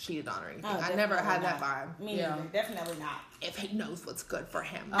cheated on or anything. I never had that vibe. Me neither. Definitely not. If he knows what's good for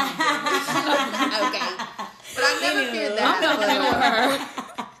him. Okay. But I never feared that.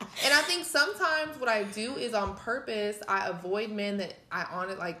 And I think sometimes what I do is on purpose, I avoid men that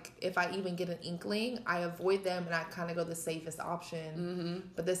like if I even get an inkling, I avoid them and I kind of go the safest option. Mm-hmm.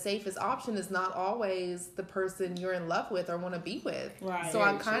 But the safest option is not always the person you're in love with or want to be with. Right. So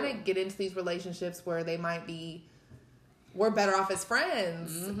I kind of get into these relationships where they might be we're better off as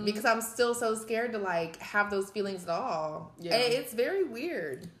friends because I'm still so scared to like have those feelings at all. Yeah. And it's very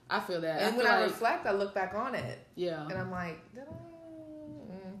weird. I feel that. And when I reflect, I look back on it. Yeah. And I'm like, did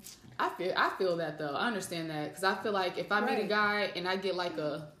I feel that though. I understand that because I feel like if I meet a guy and I get like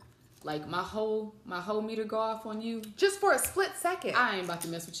my whole meter go off on you just for a split second, I ain't about to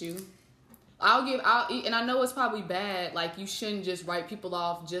mess with you. And I know it's probably bad. Like you shouldn't just write people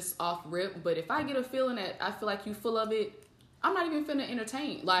off just off rip. But if I get a feeling that I feel like you full of it, I'm not even finna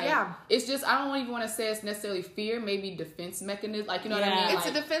entertain. Like, it's just, I don't even want to say it's necessarily fear, maybe defense mechanism. Like, you know what I mean? It's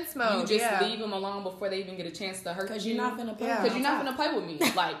like, a defense mode. You just leave them alone before they even get a chance to hurt you. Because you're not finna play Because you're not finna play with me.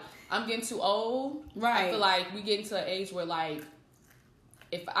 Like, I'm getting too old. Right. I feel like we get into an age where, like,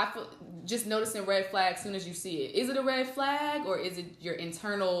 if I feel, just noticing red flags as soon as you see it. Is it a red flag or is it your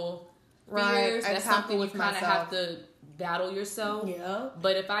internal fears? That's something you kind of have to battle yourself. Yeah.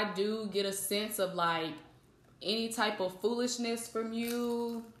 But if I do get a sense of, like, any type of foolishness from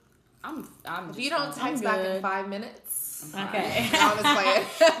you, If you don't text back in 5 minutes. Okay. I'm just playing.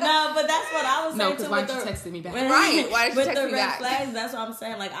 No, but that's what I was saying. No, because why didn't you texted me back? Right. Why did you text the me red back? flags, that's what I'm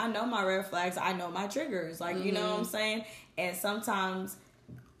saying. Like, I know my red flags. I know my triggers. Like, you know what I'm saying? And sometimes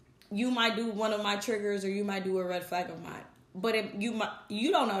you might do one of my triggers or you might do a red flag of mine. But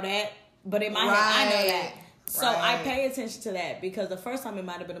you don't know that. But in my head, I know that. So I pay attention to that because the first time it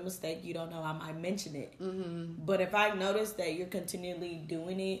might have been a mistake. You don't know. I might mention it. Mm-hmm. But if I notice that you're continually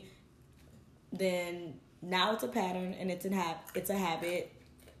doing it, then now it's a pattern and it's a habit.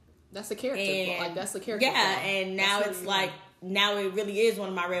 That's a character. And, like, that's a character. Yeah, and now it's like, now it really is one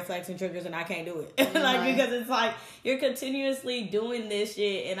of my red flags and triggers and I can't do it. Because it's like, you're continuously doing this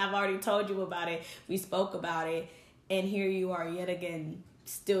shit and I've already told you about it. We spoke about it. And here you are yet again,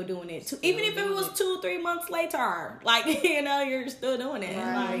 still doing it. Even if it was 2-3 months later. Like, you know, you're still doing it.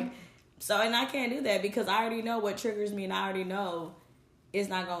 Right. Like, so, and I can't do that because I already know what triggers me and I already know it's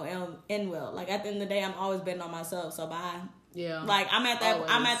not gonna end well. Like, at the end of the day, I'm always betting on myself. So bye. Yeah. Like, I'm at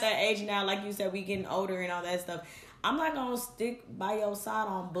that age now. Like you said, we getting older and all that stuff. I'm not gonna stick by your side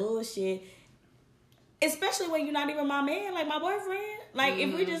on bullshit, especially when you're not even my man, like my boyfriend. Like,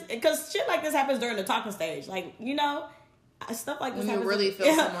 if we just, because shit like this happens during the talking stage. Like, you know, stuff like this when happens. You really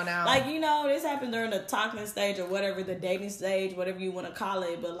feel someone out. Like, you know, this happened during the talking stage or whatever, the dating stage, whatever you want to call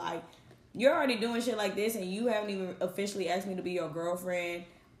it. But like, you're already doing shit like this and you haven't even officially asked me to be your girlfriend.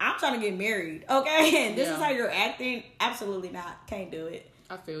 I'm trying to get married, okay? And this is how you're acting? Absolutely not. Can't do it.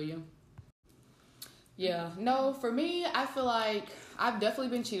 I feel you. Yeah. No, for me, I feel like I've definitely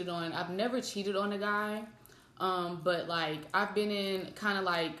been cheated on. I've never cheated on a guy. But like, I've been in kind of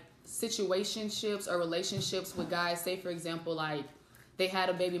like situationships or relationships with guys. Say, for example, like they had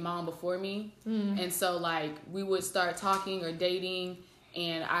a baby mom before me. And so like we would start talking or dating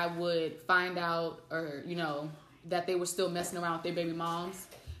and I would find out or, you know, that they were still messing around with their baby moms.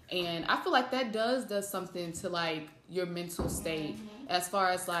 And I feel like that does something to like your mental state as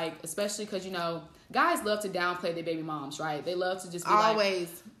far as like, especially because, you know, guys love to downplay their baby moms, right? They love to just be always.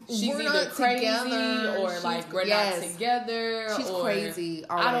 Like, she's either crazy together. or like we're not together. She's or crazy.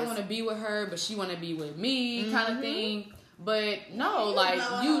 Always. I don't want to be with her, but she want to be with me, kind of thing. But no, like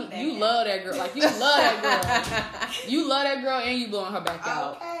you love that girl. Like you love that girl. You love that girl and you blowing her back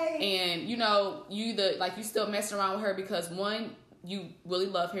out. And you know, you still messing around with her because one, you really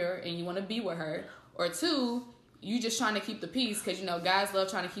love her and you want to be with her, or two, you just trying to keep the peace because you know guys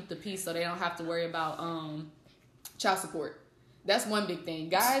love trying to keep the peace so they don't have to worry about child support. That's one big thing.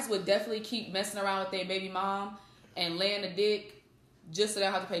 Guys would definitely keep messing around with their baby mom and laying a dick just so they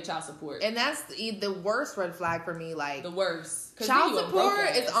don't have to pay child support. And that's the worst red flag for me. Like the worst. Child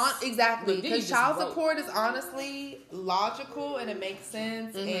support is exactly because child support is honestly logical and it makes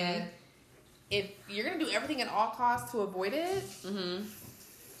sense. And if you're gonna do everything at all costs to avoid it,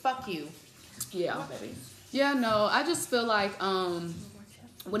 fuck you. Yeah. Yeah. No, I just feel like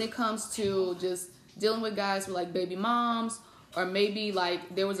when it comes to just dealing with guys with like baby moms, or maybe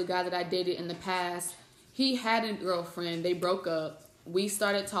like there was a guy that I dated in the past. He had a girlfriend. They broke up. We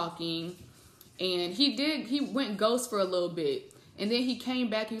started talking, and he went ghost for a little bit. And then he came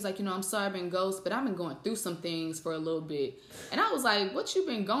back. He was like, you know, I'm sorry I've been ghost, but I've been going through some things for a little bit. And I was like, what you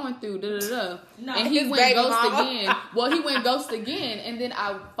been going through? No, and he went ghost again. Well, he went ghost again. And then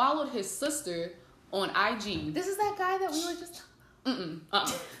I followed his sister on IG. This is that guy that we were just...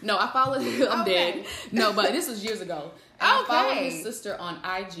 No, I followed him. I'm dead. No, but this was years ago. And I followed his sister on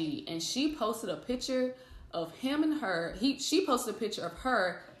IG, and she posted a picture of him and her. She posted a picture of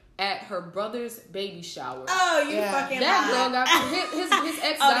her at her brother's baby shower. Oh, you fucking that girl got his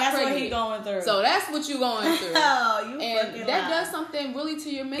ex got that's pregnant. what he going through. So that's what you going through. Oh, you and fucking that does something really to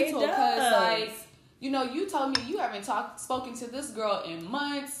your mental because, like, you know, you told me you haven't spoken to this girl in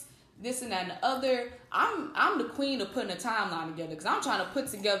months. This and that and the other. I'm the queen of putting a timeline together because I'm trying to put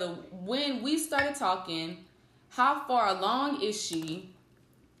together when we started talking. How far along is she?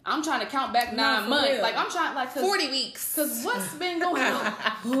 I'm trying to count back 9 months. Real. Like I'm trying, like 40 weeks. Cause what's been going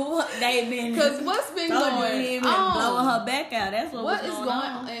on? They've been. Cause what's been going on? Blowing her back out. That's what is going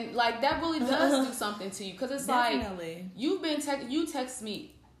on. And like that really does do something to you. Cause it's Definitely. Like you've been you text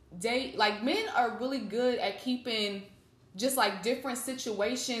me like men are really good at keeping just like different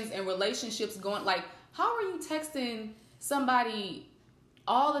situations and relationships going. Like how are you texting somebody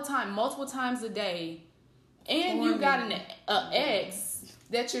all the time, multiple times a day, and you got an ex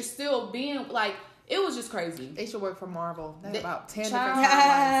that you're still being like, it was just crazy. They should work for Marvel. They have about 10 different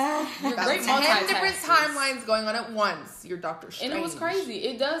timelines. You're great 10 different timelines going on at once. You're Doctor Strange. And it was crazy.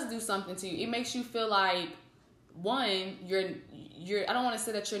 It does do something to you. It makes you feel like, one, you're I don't want to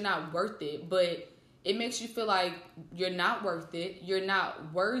say that you're not worth it, but it makes you feel like you're not worth it. You're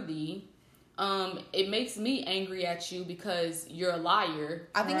not worthy. It makes me angry at you because you're a liar.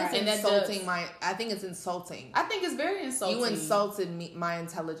 I think it's insulting. I think it's insulting. I think it's very insulting. You insulted me, my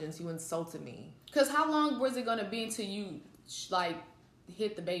intelligence. You insulted me. Because how long was it gonna be until you like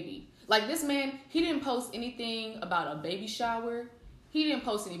hit the baby? Like this man, he didn't post anything about a baby shower. He didn't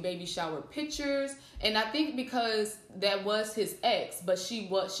post any baby shower pictures, and I think because that was his ex, but she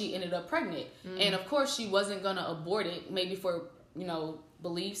ended up pregnant, and of course she wasn't gonna abort it, maybe for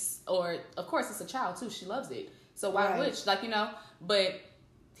beliefs, or of course it's a child too, she loves it, so why would she, but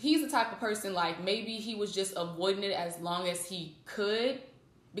he's the type of person like maybe he was just avoiding it as long as he could,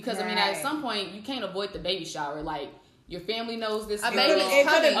 because I mean at some point you can't avoid the baby shower, like your family knows this. A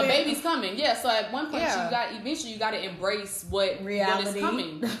baby's coming. Yeah. So at one point, you got to embrace what is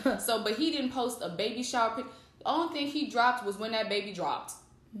coming. So, but he didn't post a baby shower pic. The only thing he dropped was when that baby dropped,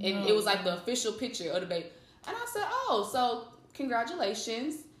 and it was like the official picture of the baby. And I said, "Oh, so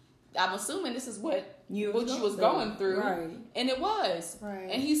congratulations." I'm assuming this is what you was going through, right? And it was, right?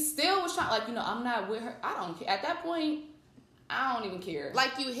 And he still was trying, I'm not with her. I don't care. At that point, I don't even care.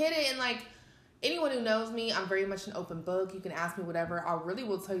 Like you hit it, and like. Anyone who knows me, I'm very much an open book. You can ask me whatever. I really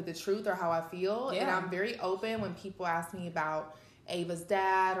will tell you the truth or how I feel. Yeah. And I'm very open when people ask me about Ava's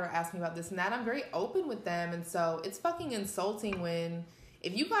dad or ask me about this and that. I'm very open with them. And so it's fucking insulting when,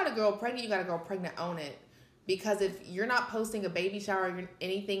 if you got a girl pregnant, you got a girl pregnant, own it. Because if you're not posting a baby shower or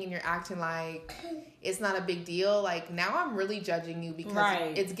anything and you're acting like it's not a big deal, like now I'm really judging you because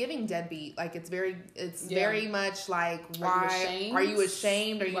it's giving deadbeat. Like it's very much like, why are you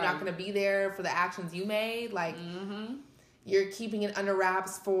ashamed? Are you not going to be there for the actions you made? Like you're keeping it under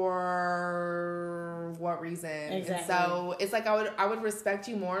wraps for what reason? Exactly. And so it's like I would respect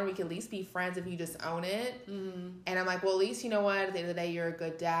you more and we could at least be friends if you just own it. And I'm like, well, at least you know what? At the end of the day, you're a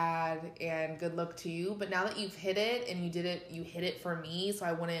good dad and good luck to you. But now that you've hit it and you hit it for me, so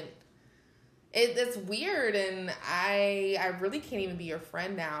I wouldn't. It's weird, and I really can't even be your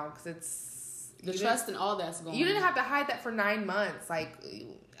friend now because it's the trust and all that's going. You didn't have to hide that for 9 months, like.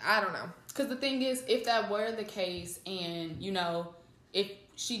 I don't know. Because the thing is, if that were the case and, if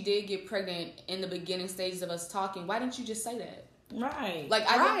she did get pregnant in the beginning stages of us talking, why didn't you just say that? Right. Like,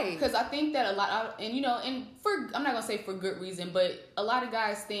 because I think that a lot, I'm not going to say for good reason, but a lot of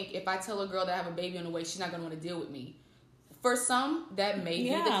guys think if I tell a girl that I have a baby on the way, she's not going to want to deal with me. For some, that may be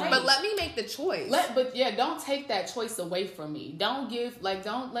the case. But let me make the choice. Don't take that choice away from me. Don't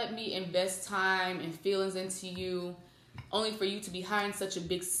let me invest time and feelings into you only for you to be hiding such a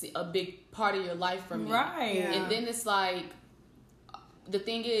big part of your life from me. Right. Yeah. And then it's like, the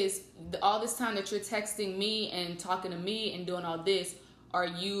thing is, all this time that you're texting me and talking to me and doing all this, are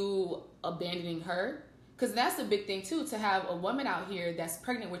you abandoning her? Because that's a big thing too, to have a woman out here that's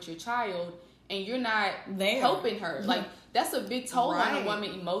pregnant with your child and you're not helping her. Like, that's a big toll on a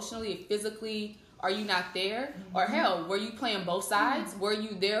woman emotionally, physically. Are you not there? Or hell, were you playing both sides? Were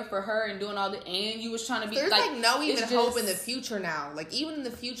you there for her and doing all the, and you was trying to be There's no even hope in the future now. Like even in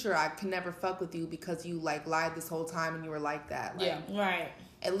the future, I can never fuck with you because you like lied this whole time and you were like that. Like, right.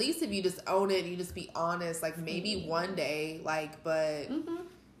 At least if you just own it, you just be honest. Like maybe one day, but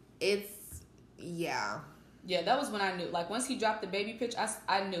it's Yeah, that was when I knew. Like once he dropped the baby pitch,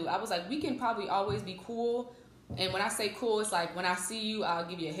 I knew. I was like, we can probably always be cool. And when I say cool, it's like when I see you, I'll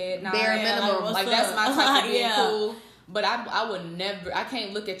give you a head nod. Bare minimum. Like that's my type of being cool. But I would never. I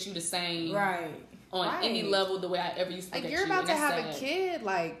can't look at you the same. On any level the way I ever used to look at you. Like you're about to have a kid,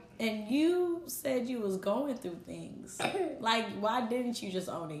 like. And you said you was going through things. Like why didn't you just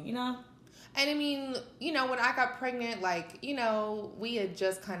own it? And I mean, when I got pregnant, like, we had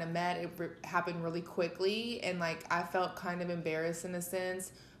just kind of met. It happened really quickly, and like I felt kind of embarrassed in a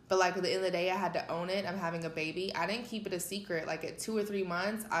sense. But, like, at the end of the day, I had to own it. I'm having a baby. I didn't keep it a secret. Like, at 2 or 3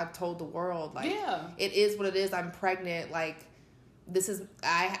 months, I told the world, like, it is what it is. I'm pregnant. Like, this is,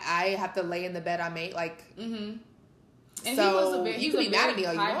 I have to lay in the bed I made. Like, And so you can be mad at me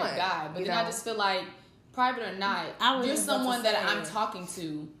all you want. Guy, but then I just feel like, private or not, you're someone that I'm talking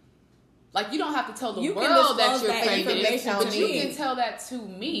to. Like, you don't have to tell the world that you're pregnant, but you can tell that to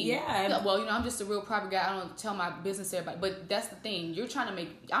me. Yeah. Well, I'm just a real private guy. I don't tell my business to everybody. But that's the thing. You're trying to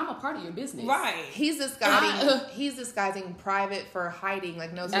I'm a part of your business. Right. He's disguising private for hiding.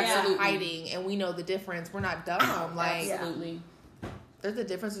 Like, no, hiding. And we know the difference. We're not dumb. Like, absolutely. There's a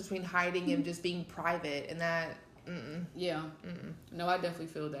difference between hiding and just being private. And that, Yeah. No, I definitely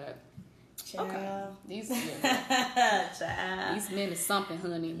feel that. Child. Okay. These men is something,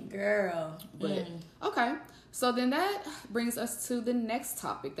 honey. Girl. But okay. So then that brings us to the next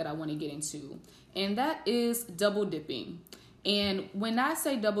topic that I want to get into. And that is double dipping. And when I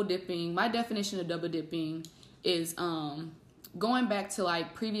say double dipping, my definition of double dipping is going back to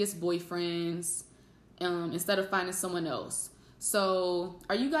like previous boyfriends instead of finding someone else. So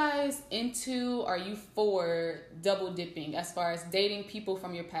are you guys are you for double dipping as far as dating people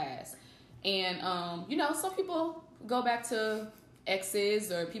from your past? And some people go back to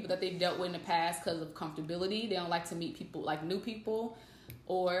exes or people that they've dealt with in the past because of comfortability. They don't like to meet people, like new people.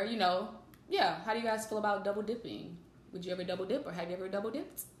 Or, how do you guys feel about double dipping? Would you ever double dip, or have you ever double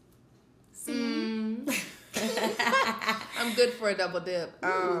dipped? I'm good for a double dip. We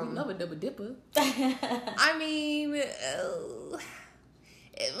love a double dipper. I mean,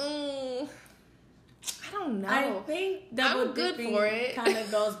 I don't know. I think double I'm good dipping for it. kind of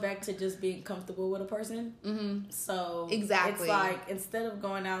goes back to just being comfortable with a person. Mm-hmm. So exactly, it's like instead of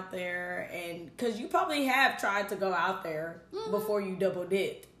going out there because you probably have tried to go out there before you double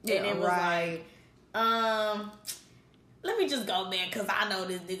dipped, and it was like, let me just go there because I know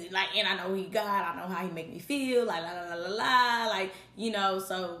this, and I know who he got. I know how he make me feel, like, la, la, la, la, like,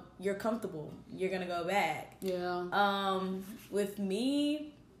 so you're comfortable. You're going to go back. Yeah. With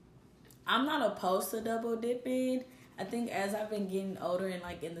me, I'm not opposed to double dipping. I think as I've been getting older and,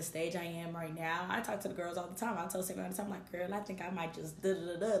 like, in the stage I am right now, I talk to the girls all the time. I tell Sarah all the time, like, girl, I think I might just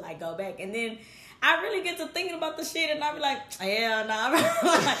like, go back. And then I really get to thinking about the shit, and I be like, hell nah.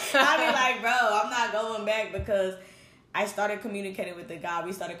 I be like, bro, I'm not going back because I started communicating with the guy.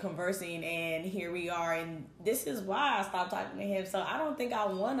 We started conversing, and here we are. And this is why I stopped talking to him. So I don't think I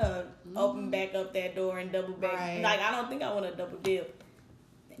want to open back up that door and double back. Right. Like, I don't think I want to double dip.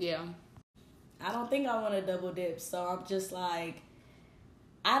 Yeah. I don't think I want to double dip. So I'm just like,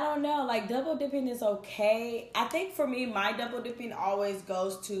 I don't know. Like, double dipping is okay. I think for me, my double dipping always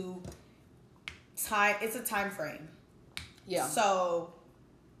goes to time. It's a time frame. Yeah. So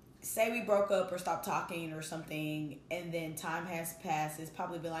say we broke up or stopped talking or something, and then time has passed. It's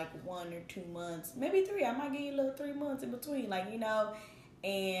probably been like 1 or 2 months, maybe 3. I might give you a little 3 months in between,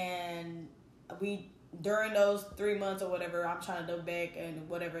 and during those 3 months or whatever, I'm trying to double back and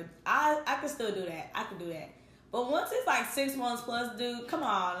whatever. I can still do that. I can do that. But once it's like 6 months plus, dude, come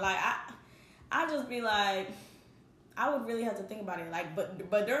on. Like, I just be like, I would really have to think about it. Like,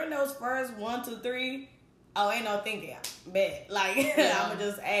 but during those first 1 to 3, ain't no thinking. Bet. Like, yeah. I'm going to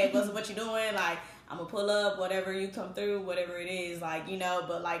just, hey, what you doing? Like, I'm going to pull up, whatever you come through, whatever it is. Like,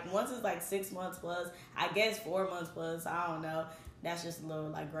 but like once it's like 6 months plus, I guess 4 months plus, I don't know. That's just a little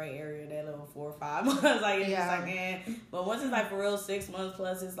like gray area, that little 4 or 5 months. Like, it's just like, But once it's like for real 6 months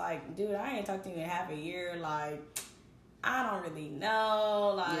plus, it's like, dude, I ain't talked to you in half a year. Like, I don't really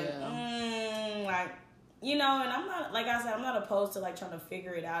know. Like, and I'm not, like I said, I'm not opposed to like trying to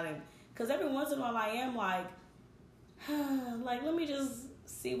figure it out. And because every once in a while I am like, like, let me just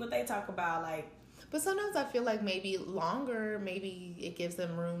see what they talk about. Like, but sometimes I feel like maybe longer, maybe it gives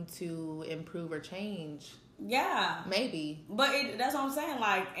them room to improve or change. Yeah. Maybe. But that's what I'm saying.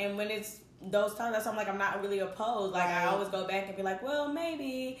 Like, and when it's those times, that's why I'm like, I'm not really opposed. Like, I always go back and be like, well,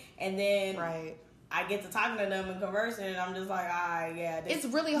 maybe. And then I get to talking to them and conversing, and I'm just like, yeah. It's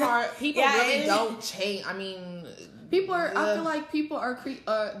really hard. People really don't change. I mean, people are. I feel like people are.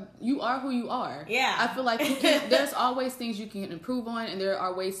 You are who you are. Yeah. I feel like there's always things you can improve on, and there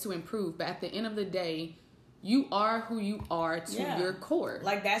are ways to improve. But at the end of the day, you are who you are to your core.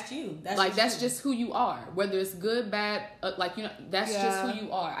 Like, that's you. That's just who you are. Whether it's good, bad, that's just who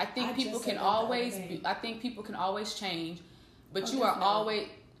you are. I think people can always. I think people can always change, but you are always.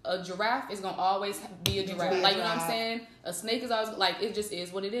 A giraffe is gonna always be a giraffe. Like, you know what I'm saying? A snake is always like, it just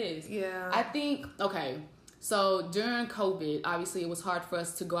is what it is. Yeah. I think so during COVID, obviously it was hard for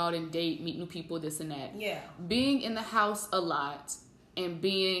us to go out and date, meet new people, this and that. Yeah. Being in the house a lot and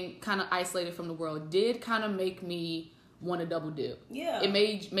being kind of isolated from the world did kind of make me want to double dip. Yeah. It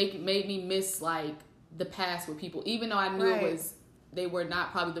made me miss like the past with people, even though I knew they were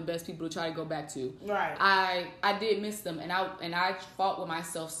not probably the best people to try to go back to. Right. I did miss them, and I fought with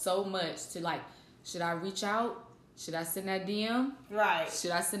myself so much to like, should I reach out? Should I send that DM? Right.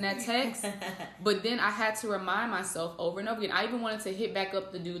 Should I send that text? But then I had to remind myself over and over again. I even wanted to hit back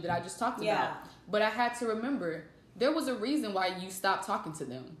up the dude that I just talked about. But I had to remember there was a reason why you stopped talking to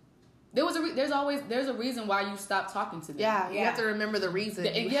them. There's a reason why you stopped talking to them. Yeah, you have to remember the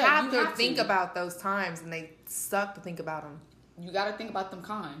reason. You have to think about those times, and they suck to think about them. You got to think about them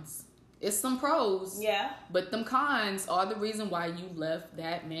cons. It's some pros. Yeah. But them cons are the reason why you left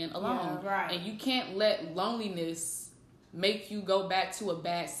that man alone. Yeah, right. And you can't let loneliness make you go back to a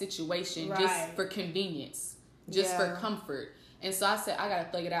bad situation just for convenience, just for comfort. And so I said, I got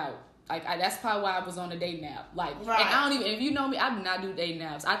to thug it out. Like, that's probably why I was on a dating app. Like, and if you know me, I do not do dating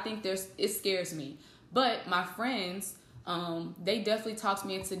apps. I think it scares me. But my friends, they definitely talked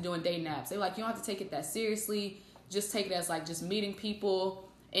me into doing day naps. They were like, you don't have to take it that seriously. Just take it as like just meeting people.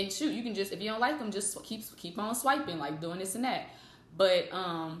 And shoot, you can just, if you don't like them, just keep on swiping, like doing this and that. But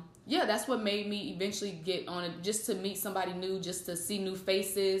yeah, that's what made me eventually get on it, just to meet somebody new, just to see new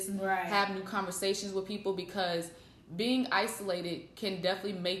faces, have new conversations with people, because being isolated can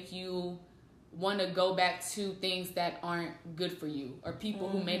definitely make you want to go back to things that aren't good for you, or people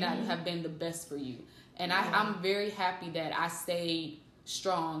who may not have been the best for you. And I'm very happy that I stayed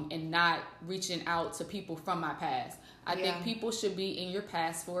strong and not reaching out to people from my past. I think people should be in your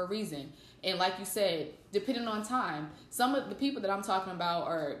past for a reason. And like you said, depending on time, some of the people that I'm talking about,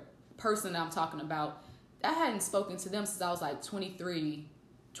 or person that I'm talking about, I hadn't spoken to them since I was like 23,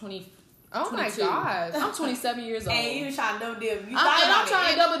 20. Oh 22. My gosh. I'm 27 years old. And you was trying to double dip. I'm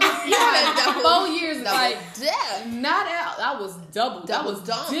trying to double dip. Yeah, 4 years. Like, not out. I was double. I was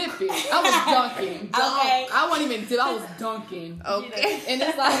dipping. I was dunking. Okay. I wasn't even dip. I was dunking. Okay. And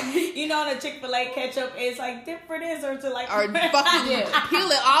it's like, you know, the Chick-fil-A ketchup is like dip for this or to like. Or fucking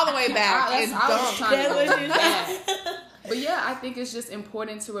peel it all the way back and dunk. That's what you said. But yeah, I think it's just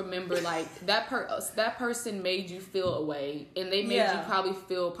important to remember, like, that person made you feel a way, and they made you probably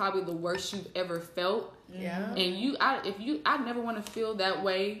feel the worst you've ever felt. Yeah. And I never want to feel that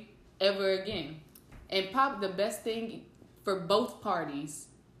way ever again. And probably the best thing for both parties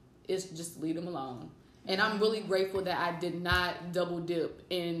is just leave them alone. And I'm really grateful that I did not double dip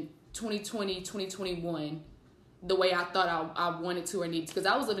in 2020, 2021 the way I thought I wanted to or needed to.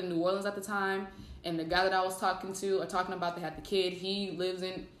 Because I was living in New Orleans at the time. And the guy that I was talking about that had the kid, he lives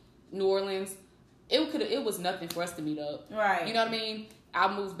in New Orleans. It was nothing for us to meet up. Right. You know what I mean?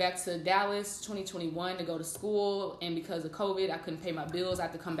 I moved back to Dallas 2021 to go to school, and because of COVID, I couldn't pay my bills. I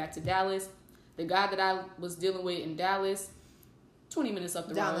had to come back to Dallas. The guy that I was dealing with in Dallas, 20 minutes up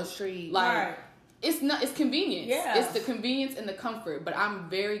the road. Down the street. Like, it's convenience. Yeah. It's the convenience and the comfort. But I'm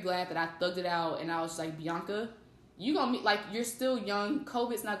very glad that I thugged it out, and I was like, Bianca, you gonna meet, like, you're still young.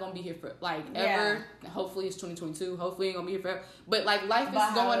 COVID's not gonna be here for like ever. Hopefully it's 2022. Hopefully it ain't gonna be here forever. But like, life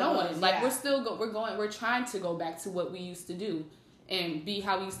is going on. Like, we're trying to go back to what we used to do and be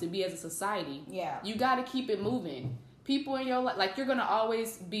how we used to be as a society. Yeah. You gotta keep it moving. People in your life, like, you're gonna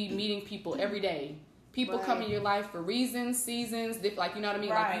always be meeting people every day. People come in your life for reasons, seasons, like, you know what I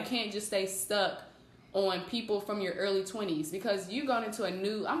mean? Right. Like, you can't just stay stuck on people from your early 20s, because you going into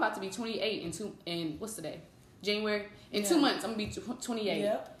I'm about to be 28 in what's today? January. In 2 months, I'm going to be 28.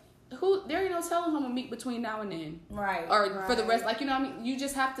 Yep. There ain't no telling who I'm going to meet between now and then. Right. Or for the rest, like, you know what I mean? You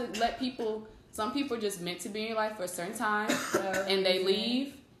just have to let people, some people are just meant to be in your life for a certain time, and they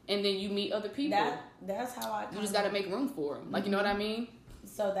leave, and then you meet other people. That's how I You just got to make room for them. Like, you know what I mean?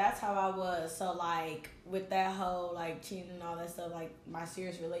 So that's how I was. So, like, with that whole, like, cheating and all that stuff, like, my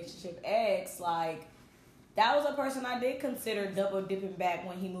serious relationship ex, like, that was a person I did consider double dipping back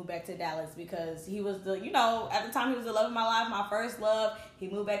when he moved back to Dallas, because he was at the time he was the love of my life, my first love. He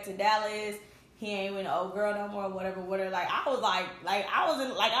moved back to Dallas. He ain't with an old girl no more, whatever. Like, I was like I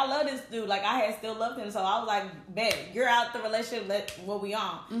wasn't, like, I love this dude. Like, I had still loved him. So I was like, bet, you're out the relationship, what we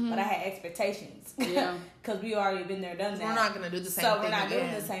on. Mm-hmm. But I had expectations. Yeah. Because we already been there, done that. We're not going to do the same thing. So we're not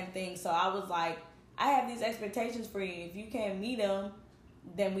doing the same thing. So I was like, I have these expectations for you. If you can't meet them,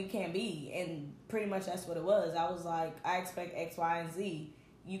 then we can't be. And pretty much that's what it was. I was like, I expect X, Y, and Z.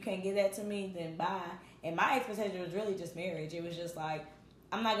 You can't give that to me, then bye. And my expectation was really just marriage. It was just like,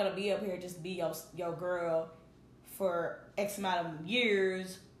 I'm not gonna be up here just be your girl for X amount of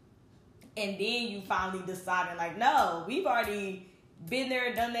years, and then you finally deciding, like, no, we've already been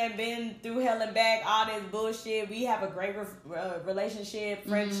there, done that, been through hell and back, all this bullshit. We have a great relationship,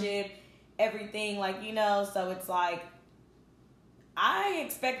 friendship, everything, like, you know. So it's like, I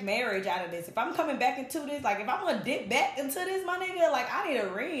expect marriage out of this. If I'm coming back into this, like, if I'm gonna dip back into this, my nigga, like, I need a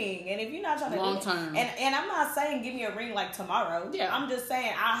ring. And if you're not trying to long term, and I'm not saying give me a ring like tomorrow. Yeah, I'm just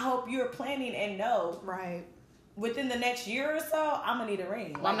saying I hope you're planning and know right within the next year or so I'm gonna need a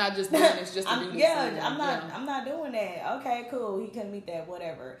ring. Well, like, I'm not just doing this just to do this. I'm not doing that. Okay, cool. He couldn't meet that,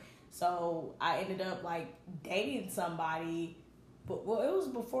 whatever. So I ended up, like, dating somebody. But, well, it was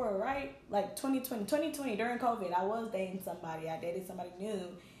before, right? Like 2020 during COVID, I was dating somebody. I dated somebody new,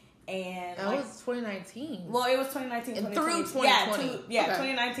 and that was 2019. Well, it was 2019 and through 2020. Okay.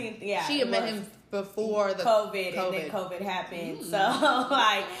 2019. Yeah, she had met him before the COVID, and then COVID happened. So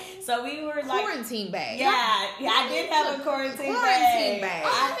like, so we were like quarantine bag. Yeah, I did have a quarantine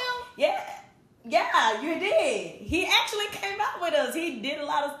bag. Yeah, you did. He actually came out with us. He did a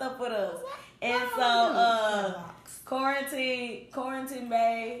lot of stuff with us, and so Quarantine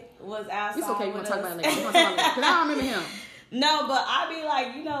Bay was outside. It's okay. We're gonna talk about it later. Because I don't remember him. No, but I be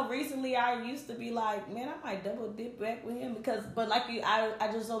like, recently I used to be like, man, I might double dip back with him but like I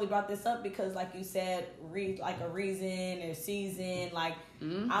just only brought this up because like you said, like a reason or season, like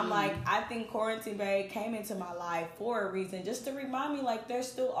I'm like, I think Quarantine Bae came into my life for a reason, just to remind me like there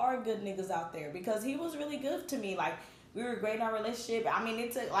still are good niggas out there, because he was really good to me. Like, we were great in our relationship. I mean,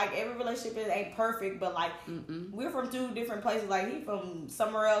 it took, like, every relationship ain't perfect, but like we're from 2 different places. Like, he from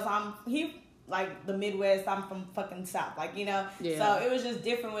somewhere else. He like the Midwest, I'm from fucking South, like, Yeah. So it was just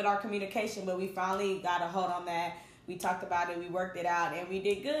different with our communication, but we finally got a hold on that. We talked about it, we worked it out, and we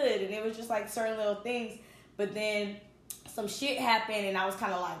did good. And it was just like certain little things. But then some shit happened, and I was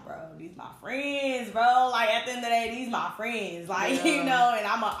kind of like, bro, these my friends, bro. Like, at the end of the day, these my friends. Like, and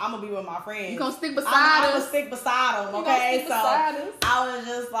I'm gonna be with my friends. You gonna stick beside us. I'm gonna stick beside them, okay? So I was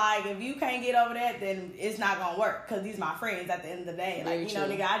just like, if you can't get over that, then it's not gonna work, because these my friends at the end of the day. Like,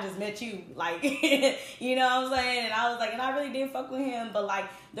 nigga, I just met you. Like, you know what I'm saying? And I was like, and I really did fuck with him, but like,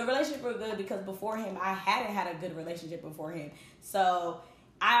 the relationship was good because before him, I hadn't had a good relationship before him. So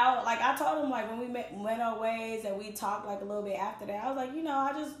I told him, like, when we went our ways and we talked, like, a little bit after that, I was like,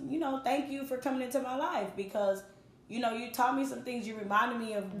 I just, thank you for coming into my life, because, you taught me some things. You reminded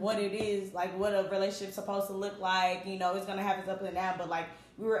me of what it is, like, what a relationship's supposed to look like. It's going to have its up and down, but, like,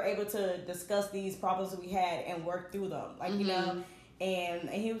 we were able to discuss these problems that we had and work through them, like, and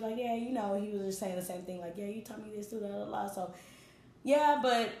he was like, yeah, he was just saying the same thing, like, yeah, you taught me this, too, blah, blah, blah. So, yeah,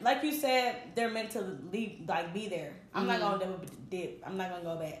 but like you said, they're meant to leave, like, be there. I'm not gonna double dip. I'm not gonna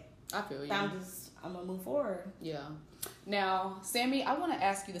go back. I feel you. I'm gonna move forward. Yeah. Now, Sammy, I want to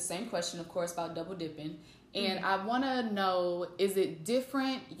ask you the same question, of course, about double dipping, and I want to know: is it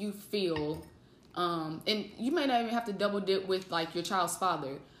different? You feel, and you may not even have to double dip with like your child's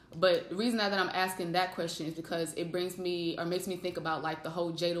father. But the reason that I'm asking that question is because it brings me or makes me think about like the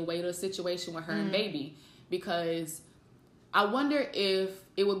whole Jada Waiter situation with her and Baby, because I wonder if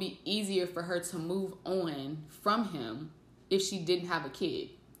it would be easier for her to move on from him if she didn't have a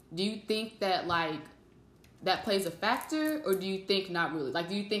kid. Do you think that, like, that plays a factor, or do you think not really? Like,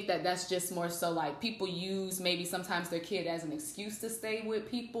 do you think that that's just more so, like, people use maybe sometimes their kid as an excuse to stay with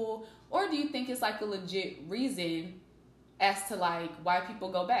people? Or do you think it's, like, a legit reason as to, like, why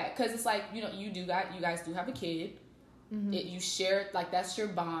people go back? Because it's like, you guys do have a kid. You share, like, that's your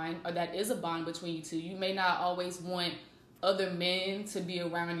bond, or that is a bond between you two. You may not always want other men to be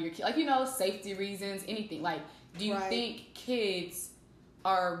around your kid, like, safety reasons, anything. Like, do you think kids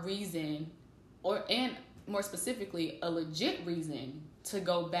are a reason, and more specifically, a legit reason to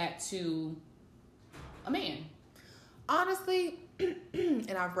go back to a man? Honestly,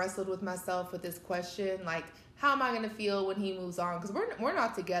 and I've wrestled with myself with this question, like, how am I going to feel when he moves on? Because we're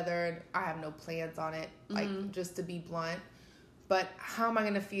not together, and I have no plans on it, like, just to be blunt. But how am I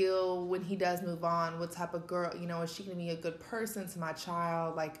going to feel when he does move on? What type of girl, is she going to be a good person to my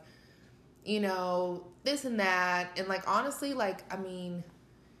child? Like, this and that. And, like, honestly, like, I mean,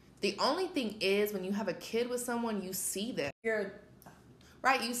 the only thing is when you have a kid with someone, you see them.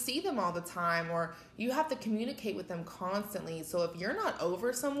 Right? You see them all the time, or you have to communicate with them constantly. So if you're not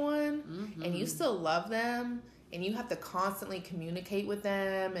over someone and you still love them and you have to constantly communicate with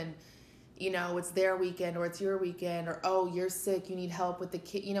them, and it's their weekend or it's your weekend, or, oh, you're sick, you need help with the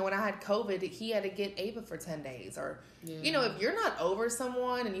kid. When I had COVID, he had to get Ava for 10 days. Or, if you're not over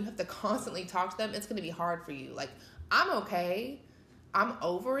someone and you have to constantly talk to them, it's going to be hard for you. Like, I'm okay. I'm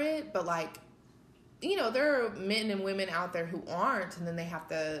over it. But, like, there are men and women out there who aren't, and then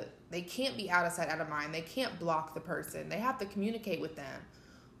they can't be out of sight, out of mind. They can't block the person. They have to communicate with them.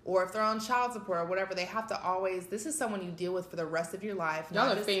 Or if they're on child support or whatever, they have to always, this is someone you deal with for the rest of your life.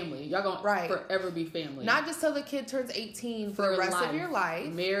 Y'all are family. Y'all gonna forever be family. Not just till the kid turns 18, for the rest of your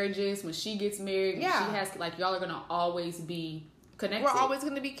life. Marriages, when she gets married, when she has, like, y'all are gonna always be connected. We're always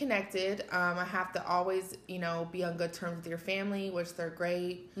gonna be connected. I have to always, be on good terms with your family, which they're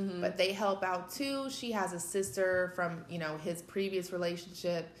great. But they help out too. She has a sister from, his previous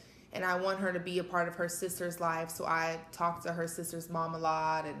relationship. And I want her to be a part of her sister's life. So I talk to her sister's mom a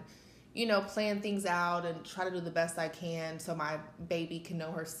lot and, plan things out and try to do the best I can so my baby can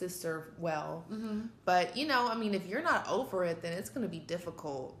know her sister well. But, if you're not over it, then it's going to be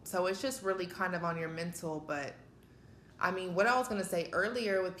difficult. So it's just really kind of on your mental. But, what I was going to say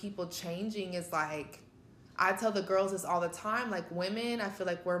earlier with people changing is, like, I tell the girls this all the time. Like, women, I feel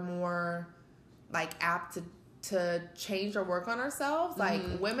like we're more, like, apt to change or work on ourselves. Like,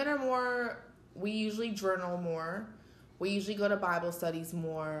 women are more, we usually journal more. We usually go to Bible studies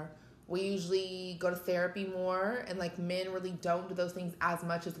more. We usually go to therapy more, and like men really don't do those things as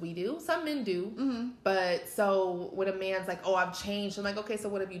much as we do. Some men do, but so when a man's like, "Oh, I've changed," I'm like, "Okay, so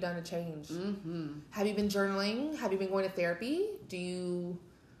what have you done to change? Have you been journaling? Have you been going to therapy? Do you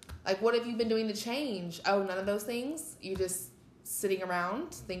like what have you been doing to change? Oh, none of those things. You just sitting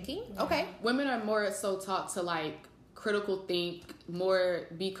around thinking. Okay, women are more so taught to like critical think, more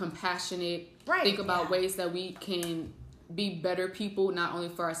be compassionate, right? Think about ways that we can be better people, not only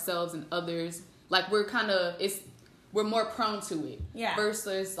for ourselves and others. Like we're more prone to it. Yeah.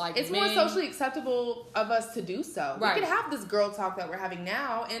 Versus like it's men, more socially acceptable of us to do so. Right. We could have this girl talk that we're having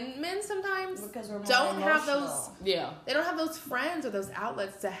now, and men sometimes because we're more don't have emotional. those. Yeah. They don't have those friends or those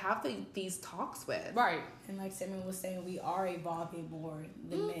outlets to have these talks with. Right. And like Sami was saying, we are evolving more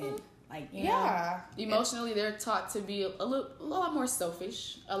than men. Like, you know. Emotionally, they're taught to be a lot more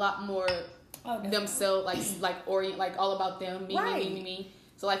selfish, a lot more themselves, like all about them, me.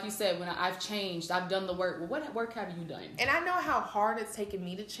 So like you said, when I've changed, I've done the work. Well, what work have you done? And I know how hard it's taken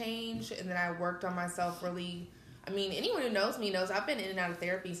me to change, and then I worked on myself really. I mean, anyone who knows me knows I've been in and out of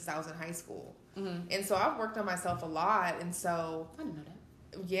therapy since I was in high school. And so I've worked on myself a lot, and so... I didn't know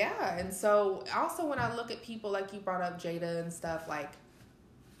that. Yeah, and so also when I look at people, like you brought up Jada and stuff, like,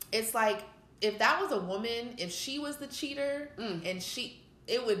 it's like, if that was a woman, if she was the cheater, and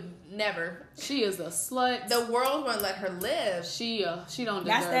it would never. She is a slut. The world won't let her live. She don't deserve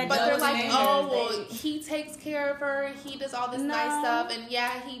that. But they're like, standards. oh, well, he takes care of her. He does all this nice stuff, and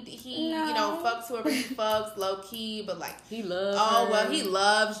yeah, he you know, fucks whoever he fucks, low key, but like he loves. Oh her. well, he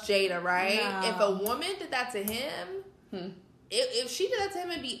loves Jada, right? No. If a woman did that to him. If she did that to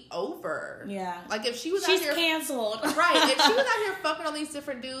him, it'd be over. Yeah. Like if she was She's out here canceled. Right. If she was out here fucking all these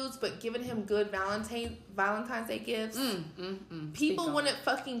different dudes but giving him good Valentine's Day gifts, people wouldn't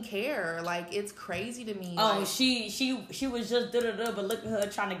fucking care. Like it's crazy to me. Oh, like, she was just but look at her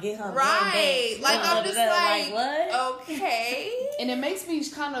trying to get her right. Man like I'm just like what? Okay. And it makes me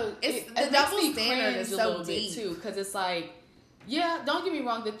kind of the it double makes me standard cringe is a so little deep bit too, because it's like, yeah, don't get me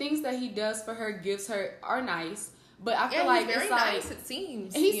wrong, the things that he does for her, gives her, are nice. But I feel like he's very it's like nice. It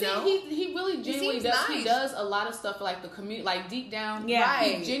seems he really genuinely does. Nice. He does a lot of stuff for like the community, like deep down. Yeah,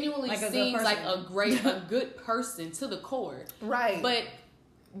 right. He genuinely like seems like a good person to the core. Right. But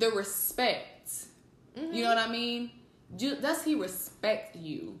the respect, you know what I mean? Does he respect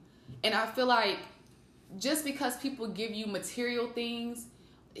you? And I feel like just because people give you material things,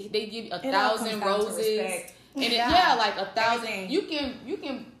 they give you 1,000 roses, and like 1,000. Everything. You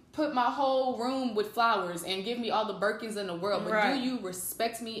can put my whole room with flowers and give me all the Birkins in the world, but do you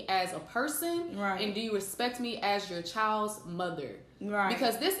respect me as a person? Right. And do you respect me as your child's mother? Right.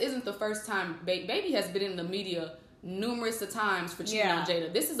 Because this isn't the first time Baby has been in the media numerous of times for cheating on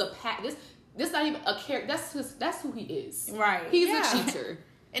Jada. This is this not even a character. That's who he is. Right. He's a cheater.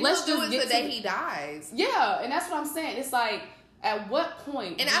 And let's do it the day he dies. Yeah, and that's what I'm saying. It's like, at what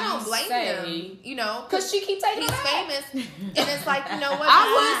point? And I don't blame him, you know, because she keep taking. He's famous, and it's like, you know what? I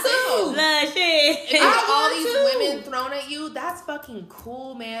would too. Nah, shit. If you get all these women thrown at you, that's fucking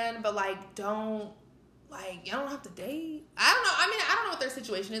cool, man. But like, don't you don't have to date. I don't know. I mean, I don't know what their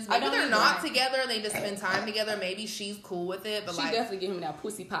situation is. Maybe they're not together and they just spend time together. Maybe she's cool with it, but she definitely giving him that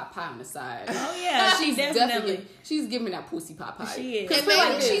pussy pot pie on the side. Oh yeah, she's definitely she's giving me that pussy pot pie. She is.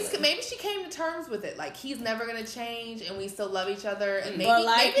 And maybe she came to terms with it. Like he's never gonna change, and we still love each other. And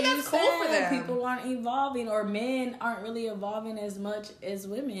maybe that's cool for them. People aren't evolving, or men aren't really evolving as much as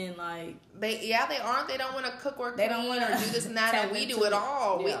women. Like they aren't. They don't want to cook or clean or do this and that, and we do it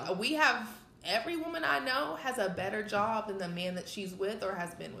all. Yeah. We have. Every woman I know has a better job than the man that she's with or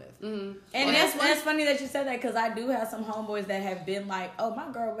has been with. Mm-hmm. And that's funny that you said that, because I do have some homeboys that have been like, oh,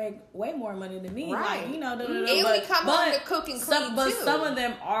 my girl make way more money than me. Right. Like, you know, and we come home to cook and clean but too. some of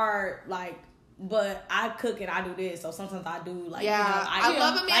them are like, but I cook and I do this, so sometimes I do like, yeah, you know, I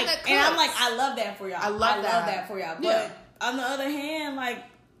love a man that cooks. And I'm like, I love that for y'all. I love that for y'all. Yeah. But on the other hand, like,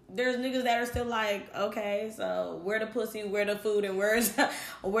 there's niggas that are still like, okay, so where the pussy, where the food, and where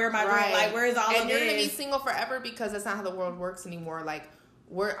my drink, like where's all of this? And you're gonna be single forever because that's not how the world works anymore. Like,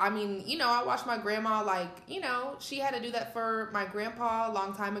 I watched my grandma, like, you know, she had to do that for my grandpa a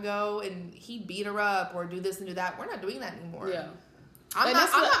long time ago, and he beat her up or do this and do that. We're not doing that anymore. Yeah, I'm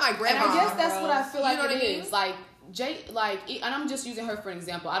not my grandma. And I guess that's what I feel like it is. Like, and I'm just using her for an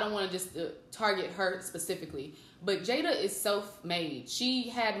example. I don't want to just target her specifically. But Jada is self-made. She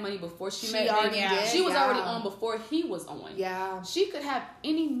had money before she met him. She was already on before he was on. Yeah. She could have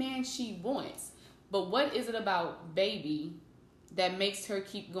any man she wants. But what is it about Baby that makes her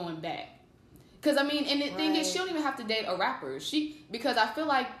keep going back? Because, I mean, and the thing is, she don't even have to date a rapper. Because I feel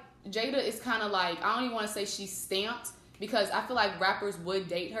like Jada is kind of like, I don't even want to say she's stamped, because I feel like rappers would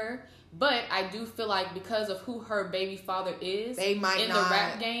date her. But I do feel like because of who her baby father is, they might in the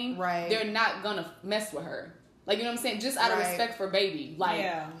rap game, they're not gonna mess with her. Like, you know what I'm saying? Just out of respect for baby. Like,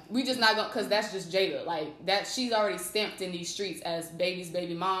 we just not gonna, because that's just Jada. Like, that she's already stamped in these streets as baby's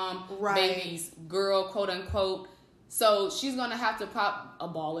baby mom, baby's girl, quote unquote. So she's gonna have to pop a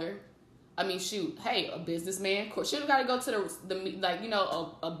baller. I mean, shoot, hey, a businessman. Of course, she don't gotta go to the like, you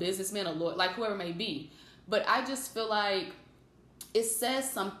know, a businessman, a lawyer, like whoever it may be. But I just feel like it says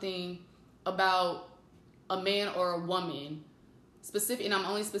something about a man or a woman, specific, and I'm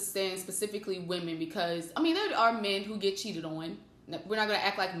only saying specifically women, because I mean there are men who get cheated on. We're not gonna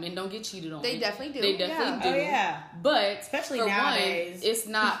act like men don't get cheated on. They definitely do. They definitely do. Oh yeah. But especially for nowadays, one, it's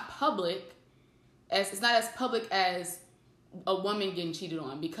not public. It's not as public as a woman getting cheated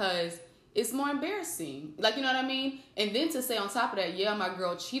on, because it's more embarrassing. Like, you know what I mean? And then to say on top of that, yeah, my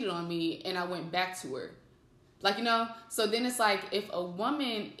girl cheated on me and I went back to her. Like, you know? So then it's like, if a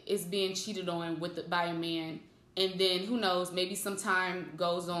woman is being cheated on by a man, and then who knows, maybe some time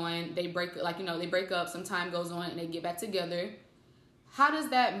goes on, they break up, some time goes on and they get back together. How does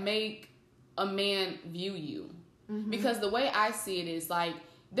that make a man view you? Mm-hmm. Because the way I see it is like,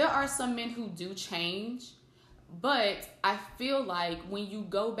 there are some men who do change, but I feel like when you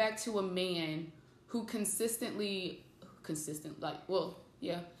go back to a man who constantly disrespects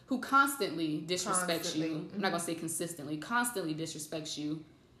you, mm-hmm. I'm not going to say consistently, constantly disrespects you,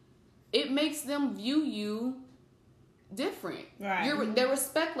 it makes them view you different. Right. Their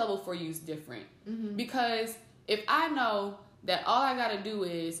respect level for you is different. Mm-hmm. Because if I know that all I gotta do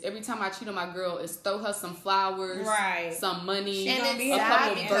is, every time I cheat on my girl, is throw her some flowers, some money, and a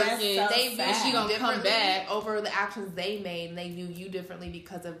couple Birkins, and she gonna come back over the actions they made, and they view you differently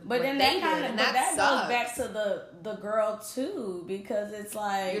because of but what then they that did, and that sucks. goes back to the girl too, because it's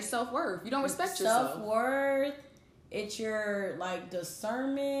like your self-worth. You don't respect yourself. Self-worth. It's your like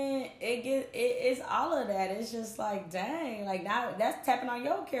discernment. It's all of that. It's just like, dang, like now that's tapping on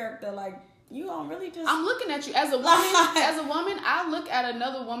your character. Like, you don't really just. I'm looking at you as a woman. As a woman, I look at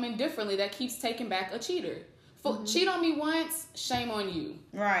another woman differently that keeps taking back a cheater. Cheat on me once, shame on you.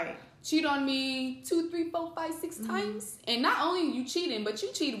 Right. Cheat on me 2, 3, 4, 5, 6 times, and not only you cheating, but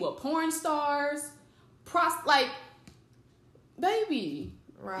you cheated with porn stars, like, baby.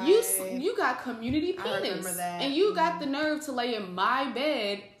 Right. You got community penis. I remember that. And you got the nerve to lay in my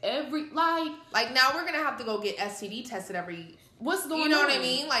bed like now we're gonna have to go get STD tested every. What's going on? You know what I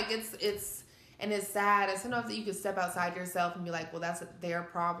mean? Like it's and it's sad. And sometimes that you can step outside yourself and be like, well, that's their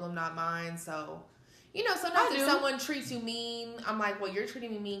problem, not mine. So, you know, sometimes if someone treats you mean, I'm like, well, you're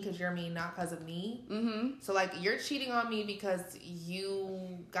treating me mean because you're mean, not because of me. Mm-hmm. So like, you're cheating on me because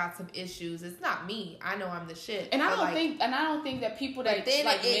you got some issues. It's not me. I know I'm the shit. And I don't think that people that then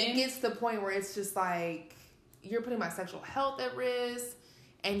like it men, gets to the point where it's just like, you're putting my sexual health at risk.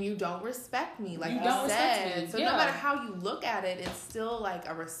 And you don't respect me, like you said. So no matter how you look at it, it's still like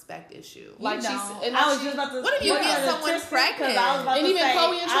a respect issue. Like I was just about to. What if you get someone pregnant? And even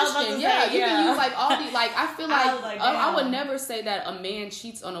Chloe and Tristan, you can use like all the like. I feel like I would never say that a man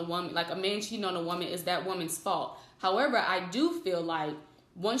cheats on a woman. Like a man cheating on a woman is that woman's fault. However, I do feel like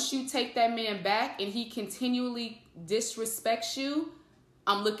once you take that man back and he continually disrespects you,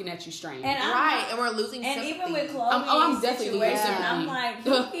 I'm looking at you strange. And we're losing sympathy. And even with Chloe, I'm definitely losing sympathy. I'm like,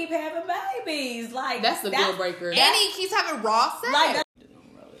 you keep having babies. Like, that's the deal breaker. And he keeps having raw sex. Like,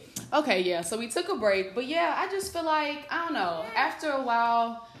 okay, yeah, so we took a break. But yeah, I just feel like, I don't know, after a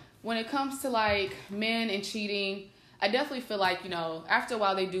while, when it comes to like men and cheating, I definitely feel like, you know, after a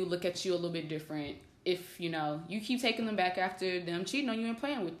while they do look at you a little bit different. If, you know, you keep taking them back after them cheating on you and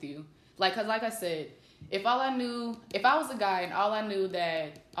playing with you. Like, because like I said, if I was a guy and all I knew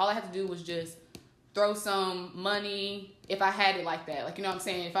that all I had to do was just throw some money, if I had it like that, like, you know what I'm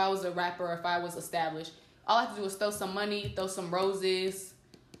saying? If I was a rapper or if I was established, all I had to do was throw some money, throw some roses,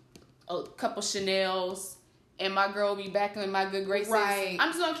 a couple Chanels, and my girl will be back in my good graces. Right. I'm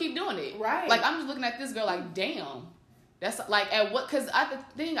just going to keep doing it. Right. Like, I'm just looking at this girl like, damn. That's like, at what, because I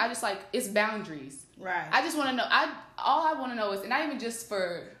just like, it's boundaries. Right. I just want to know, all I want to know is, and not even just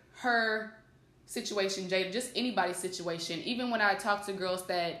for her situation, Jada, just anybody's situation. Even when I talk to girls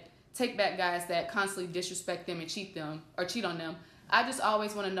that take back guys that constantly disrespect them and cheat on them, I just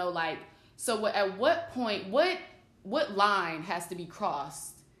always want to know, like, so at what point, what line has to be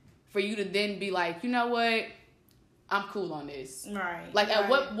crossed for you to then be like, you know what, I'm cool on this. Right. Like, at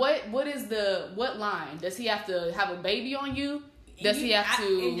what line? Does he have to have a baby on you? Does he have to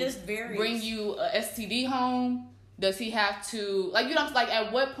it just varies. Bring you a STD home? Does he have to, like, you know, like,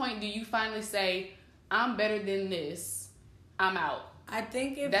 at what point do you finally say, I'm better than this, I'm out? I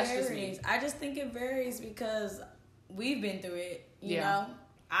think it varies. I just think it varies because we've been through it, you know?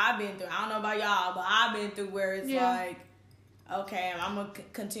 I've been through. I don't know about y'all, but I've been through where it's like, okay, I'm gonna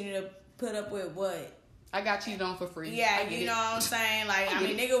continue to put up with what. I got cheated on for free. Yeah, you know what I'm saying? Like, I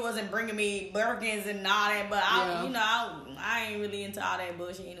mean, nigga wasn't bringing me Birkins and all that, but I ain't really into all that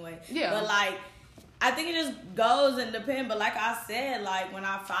bullshit anyway. Yeah. But like, I think it just goes and depends. But like I said, like when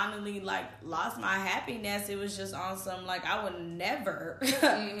I finally like lost my happiness, it was just on some like I would never,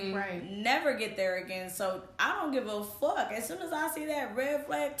 never get there again. So I don't give a fuck. As soon as I see that red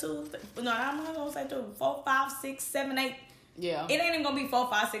flag, I'm not gonna say 2, 4, 5, 6, 7, 8. Yeah, it ain't even gonna be 4,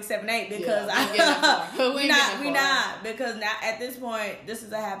 5, 6, 7, 8 because we not because now at this point this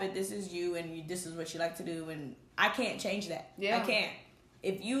is a habit. This is you, and this is what you like to do, and I can't change that. Yeah, I can't.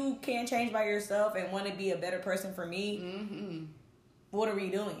 If you can't change by yourself and want to be a better person for me, what are we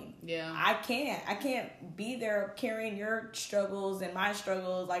doing? Yeah, I can't be there carrying your struggles and my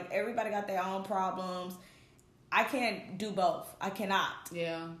struggles. Like everybody got their own problems. I can't do both. I cannot.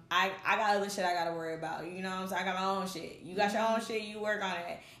 Yeah. I got other shit I gotta worry about. You know what I'm saying? I got my own shit. You got your own shit, you work on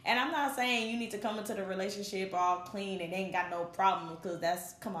it. And I'm not saying you need to come into the relationship all clean and ain't got no problem, because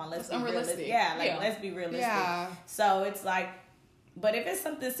let's be unrealistic. Realistic. Yeah, let's be realistic. Yeah. So it's like, but if it's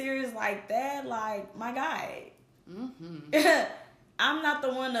something serious like that, like, my guy, I'm not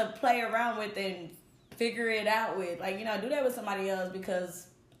the one to play around with and figure it out with. Like, do that with somebody else, because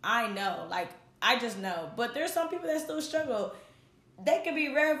I know, like, I just know. But there's some people that still struggle. They could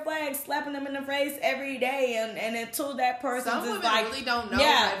be red flags slapping them in the face every day, and until that person is like, some really don't know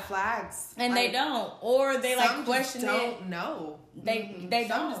red flags, and like, they don't, or they like question don't know. They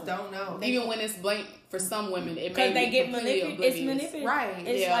some just don't know. Even when it's blank for some women, it because may they get manipulated. It's manipulated, right?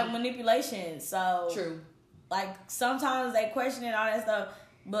 It's like manipulation. So true. Like sometimes they question it, all that stuff,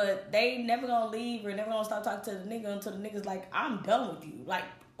 but they never gonna leave or never gonna stop talking to the nigga until the nigga's like, I'm done with you, like,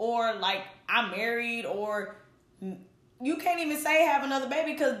 or like I'm married, or you can't even say have another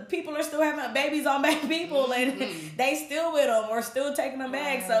baby because people are still having babies on baby people and they still with them or still taking them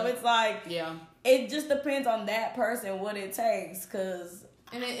back. So it's like, it just depends on that person, what it takes.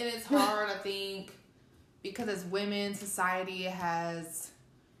 And it's hard, I think, because as women, society has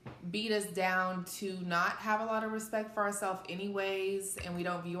beat us down to not have a lot of respect for ourselves anyways, and we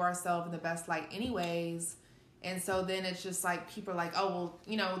don't view ourselves in the best light anyways. And so then it's just like, people are like, oh,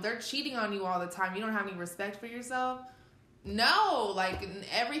 well, they're cheating on you all the time. You don't have any respect for yourself. No, like,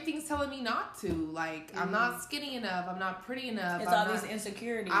 everything's telling me not to. Like, I'm not skinny enough. I'm not pretty enough. It's these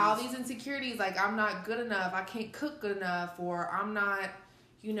insecurities. All these insecurities. Like, I'm not good enough. I can't cook good enough. Or I'm not,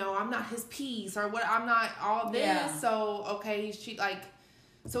 I'm not his piece. Or what, I'm not all this. Yeah. So, okay, he's cheating. Like,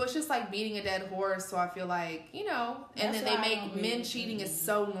 so it's just like beating a dead horse. So I feel like, and then they make men cheating is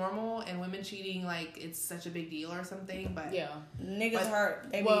so normal and women cheating like it's such a big deal or something. But niggas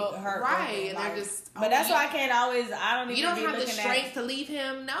hurt. They be hurt. Right. And they're just. But that's why I can't always. I don't even. You don't have the strength to leave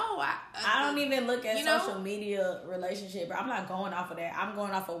him. No. I don't even look at social media relationship. I'm not going off of that. I'm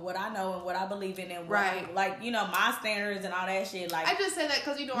going off of what I know and what I believe in and what my standards and all that shit. Like, I just say that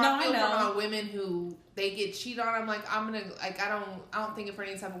because I feel for my women who they get cheated on. I'm like, I don't think it for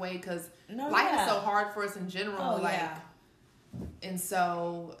any type of way because life is so hard for us in general. And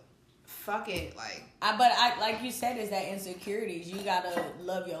so fuck it. Like, but like you said, is that insecurities. You gotta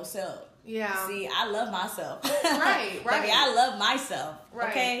love yourself. Yeah. See, I love myself. Right. Like, I love myself. Right.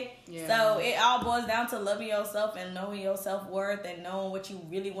 Okay. Yeah. So it all boils down to loving yourself and knowing your self-worth and knowing what you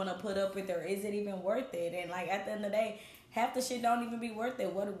really want to put up with, or is it even worth it? And like at the end of the day, half the shit don't even be worth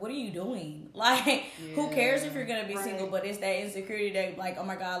it. What are you doing? Like, who cares if you're gonna be single? But it's that insecurity that, like, oh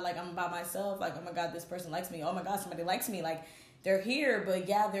my god, like, I'm by myself. Like, oh my god, this person likes me. Oh my god, somebody likes me. Like, they're here, but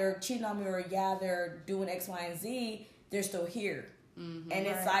they're cheating on me, or they're doing X, Y, and Z. They're still here, and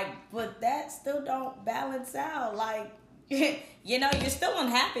it's like, but that still don't balance out. Like, you're still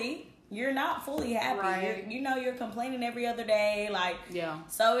unhappy. You're not fully happy. Right. You're complaining every other day. Like,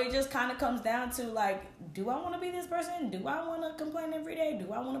 so it just kind of comes down to, like, do I want to be this person? Do I want to complain every day?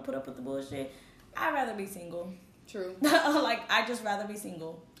 Do I want to put up with the bullshit? I'd rather be single. True. Like, I just rather be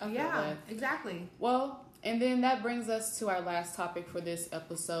single. Oh, yeah, exactly. Well, and then that brings us to our last topic for this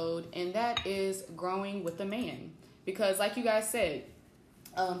episode, and that is growing with a man. Because, like you guys said,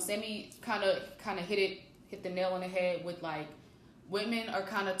 Sami kind of hit the nail on the head with, like, women are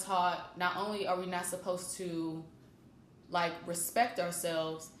kind of taught, not only are we not supposed to, like, respect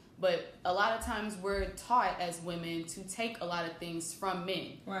ourselves, but a lot of times we're taught as women to take a lot of things from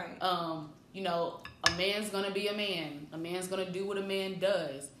men. Right. A man's going to be a man. A man's going to do what a man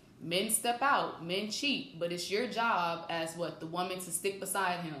does. Men step out. Men cheat. But it's your job as the woman to stick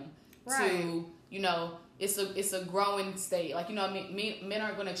beside him. Right. To, it's a growing state. Like, men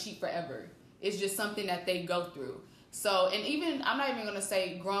aren't going to cheat forever. It's just something that they go through. So, and even, I'm not even going to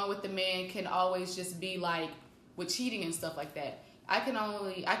say growing with the man can always just be like with cheating and stuff like that. I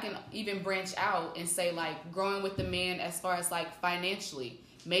can even branch out and say like growing with the man as far as like financially.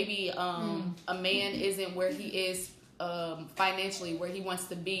 Maybe a man isn't where he is financially, where he wants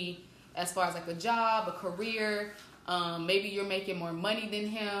to be as far as like a job, a career. Maybe you're making more money than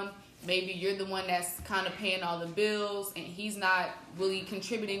him. Maybe you're the one that's kind of paying all the bills and he's not really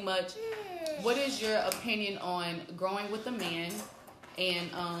contributing much. What is your opinion on growing with a man? And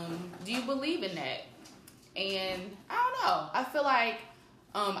do you believe in that? And I don't know. I feel like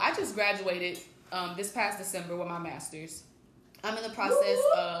I just graduated this past December with my master's. I'm in the process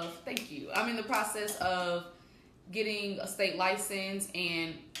of, thank you. I'm in the process of getting a state license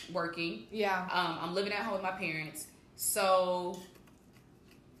and working. Yeah. I'm living at home with my parents. So,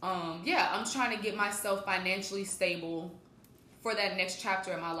 yeah, I'm trying to get myself financially stable for that next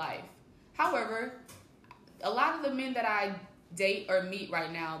chapter in my life. However, a lot of the men that I date or meet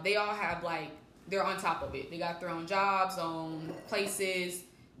right now, they all have like, they're on top of it. They got their own jobs, own places,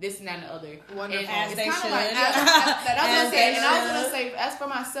 this and that and the other. Wonderful. And As it's they kind should. of like, I was gonna should. say, as for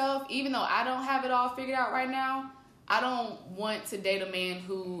myself, even though I don't have it all figured out right now, I don't want to date a man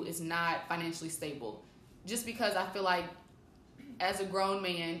who is not financially stable. Just because I feel like as a grown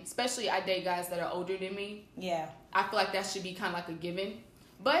man, especially I date guys that are older than me. Yeah. I feel like that should be kind of like a given.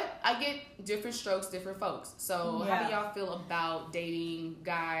 But I get different strokes, different folks. So how do y'all feel about dating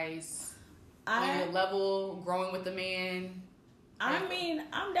guys on your level, growing with a man? I mean,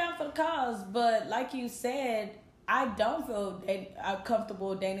 I'm down for the cause, but like you said, I don't feel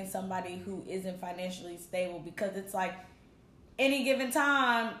comfortable dating somebody who isn't financially stable because it's like any given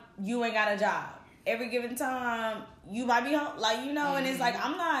time, you ain't got a job. Every given time, you might be home, like, you know, and it's like,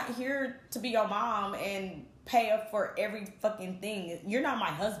 I'm not here to be your mom and pay up for every fucking thing. You're not my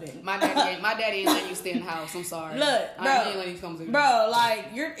husband. My daddy ain't letting you stay in the house. I'm sorry. Look, bro, I ain't letting you come to me. bro, like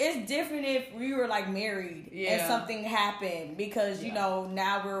it's different if we were like married and something happened because you know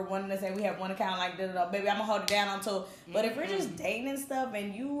now we're wanting to say we have one account like baby, I'm gonna hold it down until. But if we're just dating and stuff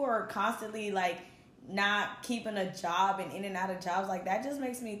and you are constantly like not keeping a job and in and out of jobs, like that just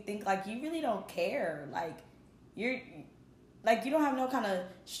makes me think like you really don't care. Like you're like you don't have no kind of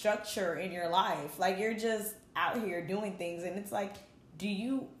structure in your life. Like you're just out here doing things and it's like do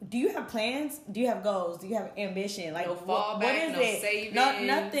you have plans? Do you have goals? Do you have ambition? Like no fallback, what is no it? savings, no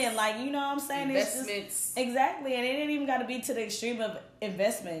nothing. Like you know what I'm saying? Investments. It's just, exactly, and it ain't even got to be to the extreme of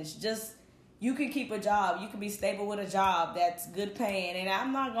investments. Just you can keep a job. You can be stable with a job that's good paying. And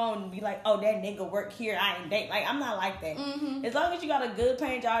I'm not going to be like, oh, that nigga work here. I ain't date. Like, I'm not like that. Mm-hmm. As long as you got a good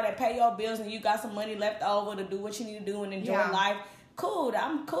paying job that pay your bills and you got some money left over to do what you need to do and enjoy life, cool.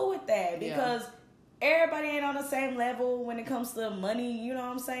 I'm cool with that because everybody ain't on the same level when it comes to money. You know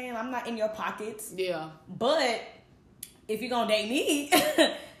what I'm saying? I'm not in your pockets. Yeah. But if you're going to date me,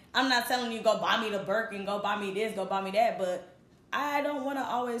 I'm not telling you go buy me the Birkin, go buy me this, go buy me that. But I don't want to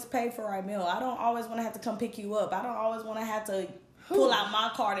always pay for our meal. I don't always want to have to come pick you up. I don't always want to have to pull out my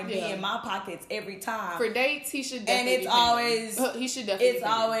card and be in my pockets every time. For dates, he should definitely and it's always he should definitely it's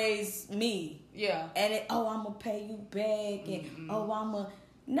always me. Yeah. And I'm gonna pay you back and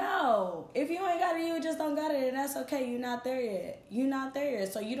no. If you ain't got it, you just don't got it, and that's okay. You're not there yet. You're not there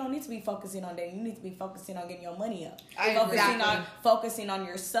yet. So you don't need to be focusing on that. You need to be focusing on getting your money up. Focusing on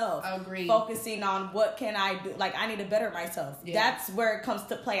yourself. I agree. Focusing on what can I do. Like I need to better myself. Yeah. That's where it comes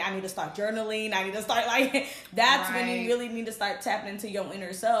to play. I need to start journaling. I need to start that's when you really need to start tapping into your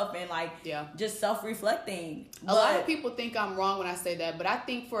inner self and just self-reflecting. A lot of people think I'm wrong when I say that, but I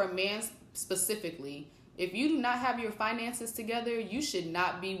think for a man specifically, if you do not have your finances together, you should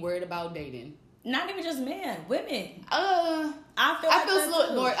not be worried about dating. Not even just men, women. I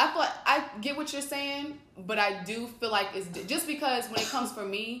get what you're saying, but I do feel like it's just because when it comes for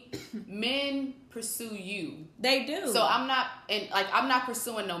me, men pursue you. They do. So I'm not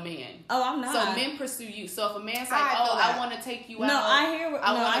pursuing no man. Oh, I'm not. So men pursue you. So if a man's like, I want to take you out.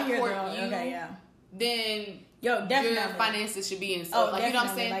 I court you. Okay, yeah. Then definitely. Your finances should be in. So, you know what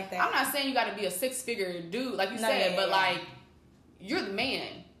I'm saying? Like I'm not saying you got to be a 6-figure dude, like you said, but like you're the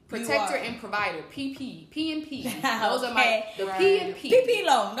man, protector and provider. PP, P and P. Those are my P and P. PP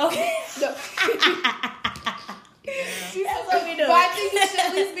loan, okay. That's what we do. But I think you should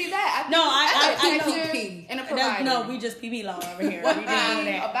at least be that. I know PP and a provider. No, we just PP loan over here. We just do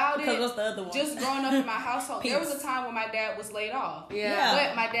that. About it. Because what's the other one? Just growing up in my household, there was a time when my dad was laid off. Yeah.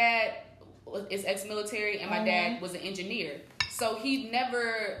 But my dad is ex-military and my dad was an engineer, so he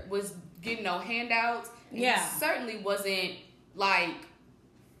never was getting no handouts. He certainly wasn't like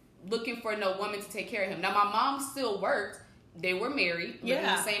looking for no woman to take care of him. Now my mom still worked they were married, living in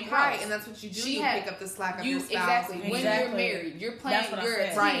the same house. Right, and that's what you do. You pick up the slack of your spouse. Exactly. When you're married, you're playing. You're a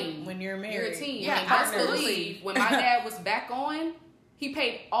team. Right. When you're married, you're a team. Yeah, absolutely. When my dad was back on, he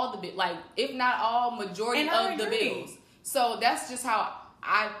paid all the bills, like if not all, majority of the bills. So that's just how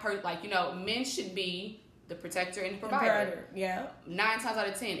men should be the protector and the provider. Yeah. 9 times out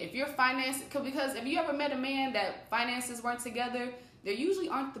of 10, if you're financing, because if you ever met a man that finances weren't together, they usually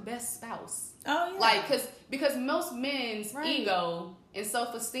aren't the best spouse. Oh yeah. Like, because most men's ego and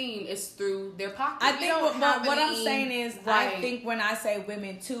self-esteem is through their pocket. I think what I'm saying is, I think when I say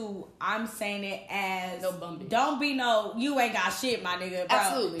women too, I'm saying it as don't be you ain't got shit, my nigga, bro.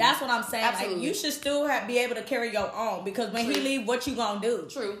 Absolutely. That's what I'm saying. Absolutely. Like, you should still be able to carry your own, because when he leave, what you gonna do?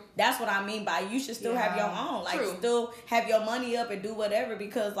 True. That's what I mean by you should still have your own. Like, still have your money up and do whatever,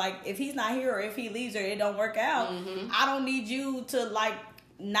 because like if he's not here or if he leaves or it don't work out, I don't need you to like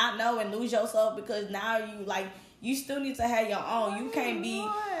not know and lose yourself, because now you still need to have your own. You can't be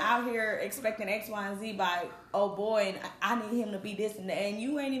out here expecting X, Y, and Z by, oh boy, and I need him to be this and that, and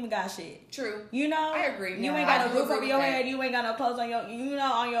you ain't even got shit. True. You know? I agree. You ain't got a roof over your head. You ain't got no clothes on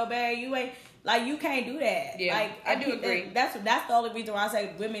on your bed. You ain't, like, you can't do that. Yeah, like, I do agree. That's the only reason why I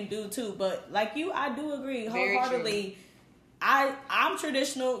say women do too. But like you, I do agree wholeheartedly. I'm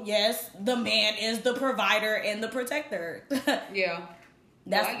traditional. Yes, the man is the provider and the protector. Yeah.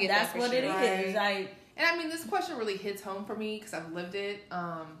 That's what it is. Like, and I mean, this question really hits home for me because I've lived it.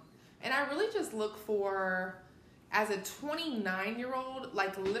 And I really just look for, as a 29-year-old,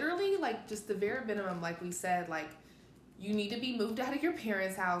 like literally, like just the very minimum, like we said, like you need to be moved out of your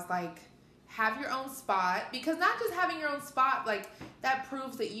parents' house, like have your own spot, because not just having your own spot, like that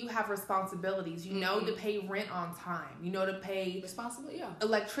proves that you have responsibilities. You know to pay rent on time. You know to pay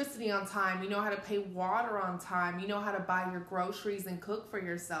electricity on time. You know how to pay water on time. You know how to buy your groceries and cook for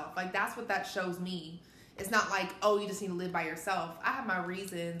yourself. Like that's what that shows me. It's not like, oh, you just need to live by yourself. I have my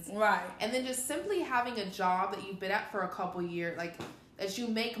reasons. Right. And then just simply having a job that you've been at for a couple years, like that you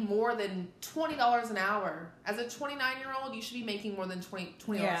make more than $20 an hour. As a 29-year-old, you should be making more than $20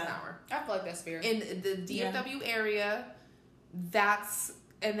 an hour. I feel like that's fair. In the DFW area, that's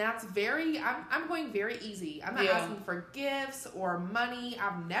very, I'm going very easy. I'm not asking for gifts or money.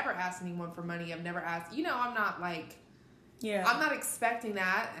 I've never asked anyone for money. I've never asked, I'm not like, I'm not expecting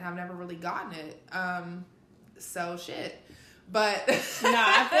that, and I've never really gotten it. So shit. But no,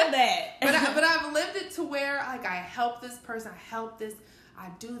 I feel that. but I've lived it to where like I help this person, I help this, I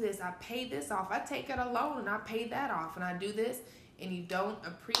do this, I pay this off, I take out a loan and I pay that off, and I do this, and you don't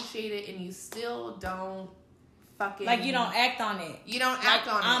appreciate it, and you still don't fucking like you don't act on it. You don't act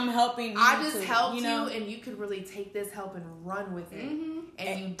on it. I'm helping you. I just helped you, and you could really take this help and run with it,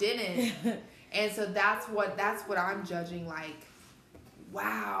 and you didn't. And so that's what I'm judging. Like,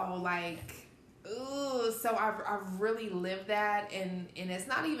 wow, like. Ooh, so I've really lived that, and it's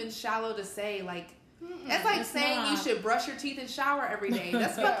not even shallow to say, like, that's like saying you should brush your teeth and shower every day.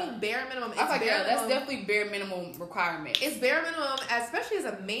 That's fucking bare minimum. It's that's definitely bare minimum requirement. It's bare minimum, especially as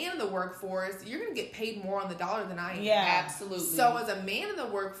a man in the workforce. You're going to get paid more on the dollar than I am. Yeah, absolutely. So as a man in the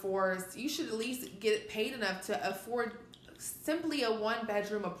workforce, you should at least get paid enough to afford simply a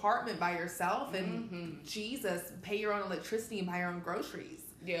 1-bedroom apartment by yourself, and Jesus, pay your own electricity and buy your own groceries.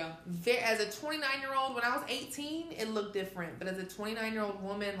 Yeah. As a 29-year-old, when I was 18, it looked different. But as a 29-year-old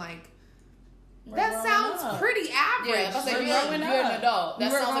woman, like, that sounds pretty average. Yeah, you're an adult.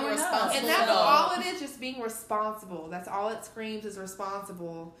 That sounds like a responsible And that's all it is, just being responsible. That's all it screams is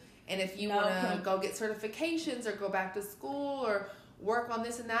responsible. And if you want to go get certifications or go back to school or work on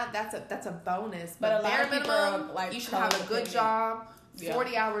this and that, that's a bonus. But bare minimum, you should have a good job,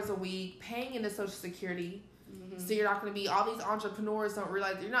 40 hours a week, paying into Social Security. So you're not going to be, all these entrepreneurs don't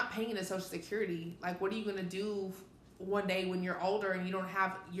realize you're not paying into Social Security. Like, what are you going to do one day when you're older and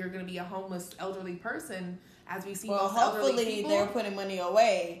you're going to be a homeless elderly person, as we see most elderly people? They're putting money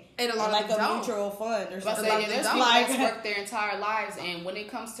away. And a lot like of them a don't. mutual fund or something. There's people that work their entire lives, and when it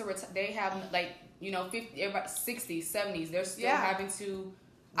comes to they have, like, 50, 60s, 70s, they're still having to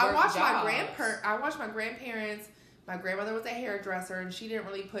work jobs. I watched my grandparents. My grandmother was a hairdresser, and she didn't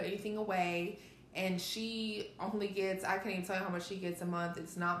really put anything away. And she only gets, I can't even tell you how much she gets a month.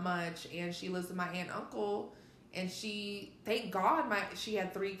 It's not much. And she lives with my aunt and uncle. And thank God, she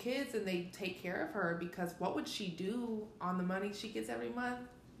had 3 kids and they take care of her, because what would she do on the money she gets every month?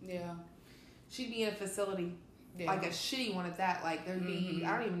 Yeah. She'd be in a facility, like a shitty one at that. Like, there'd be,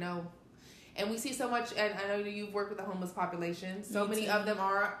 I don't even know. And we see so much, and I know you've worked with the homeless population. So many of them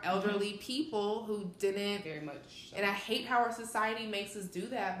are elderly people who didn't. Very much. So. And I hate how our society makes us do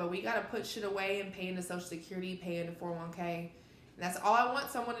that, but we got to put shit away and pay into Social Security, pay into 401k. And that's all I want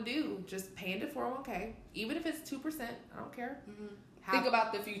someone to do. Just pay into 401k. Even if it's 2%, I don't care. Think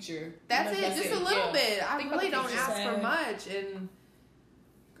about the future. That's it. Just a little bit. I Think really about the don't future. ask for much. And,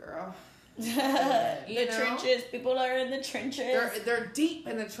 girl. The trenches. People are in the trenches. They're deep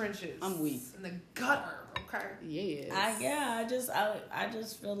in the trenches. I'm weak. In the gutter. Okay. Yes. I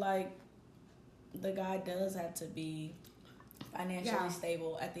just feel like the guy does have to be financially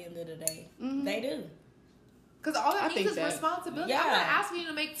stable at the end of the day. They do. Because all that means is responsibility. Yeah. I'm not asking you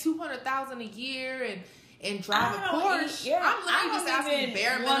to make $200,000 a year and drive a Porsche. I'm literally just asking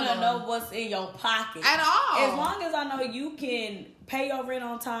bare minimum. I want to know what's in your pocket at all. As long as I know you can pay your rent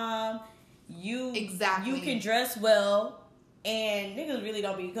on time, you can dress well. And niggas really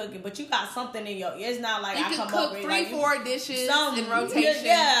don't be cooking, but you got something in your. It's not like you I can come cook over 3-4 dishes in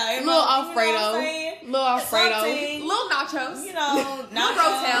rotation. Little Alfredo, little Alfredo, little nachos.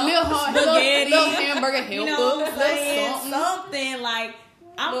 Nachos, spaghetti, little hamburger helper, something like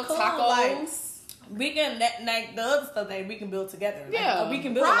I'm little cool. tacos. Like, we can like the other stuff that we can build together. Yeah, we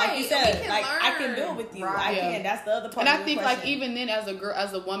can build like you said. Like I can build with you. I can. That's the other part. And I of the think question. like even then, as a girl,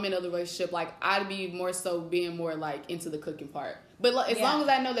 as a woman of the relationship, like I'd be more so being more like into the cooking part. But like, as long as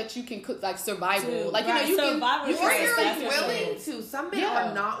I know that you can cook, like survival, like you know, you're willing to. Some men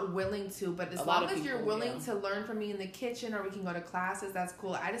are not willing to, but as long as you're willing to learn from me in the kitchen, or we can go to classes, that's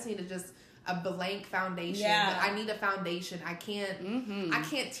cool. I just need to just a blank foundation. But I need a foundation. I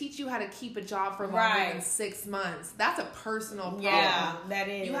can't teach you how to keep a job for longer than 6 months. That's a personal problem. Yeah, that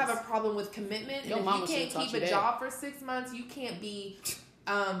is. You have a problem with commitment. And if you can't keep a job for 6 months, you can't be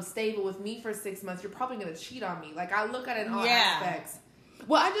stable with me for 6 months. You're probably gonna cheat on me. Like I look at it in all aspects.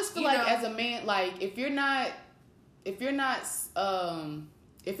 Well, I just feel like as a man, like if you're not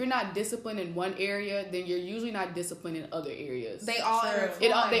disciplined in one area, then you're usually not disciplined in other areas. They all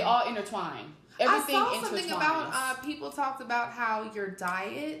intertwine. They all intertwine. Everything I saw something about people talked about how your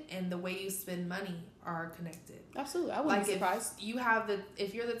diet and the way you spend money are connected. Absolutely, I wouldn't be surprised.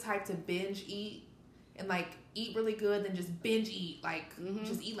 If you're the type to binge eat and like eat really good, then just binge eat, like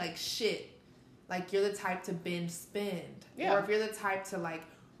just eat like shit. Like you're the type to binge spend, or if you're the type to like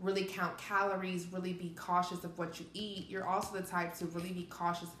really count calories, really be cautious of what you eat, you're also the type to really be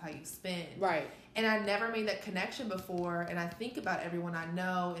cautious of how you spend. Right. And I never made that connection before, and I think about everyone I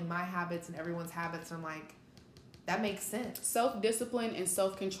know and my habits and everyone's habits, and I'm like, that makes sense. Self-discipline and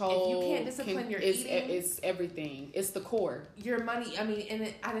self-control. If you can't discipline your eating, it's everything. It's the core. Your money, I mean,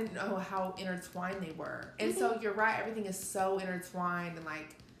 and I didn't know how intertwined they were. And so you're right, everything is so intertwined, and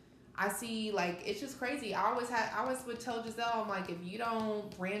like, I see, like, it's just crazy. I always would tell Jizelle, I'm like, if you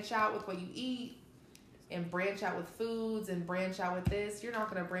don't branch out with what you eat and branch out with foods and branch out with this, you're not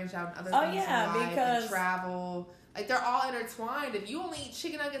going to branch out in other things in life because and travel. Like, they're all intertwined. If you only eat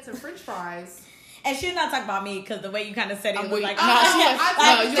chicken nuggets and french fries... And she's not talking about me because the way you kind of said it was like, you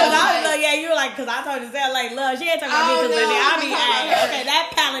were like, because I told Jizelle, like, look, she ain't talking about me because I mean, okay,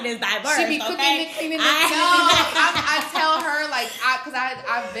 that palate is diverse. She be cooking, I tell her, like, because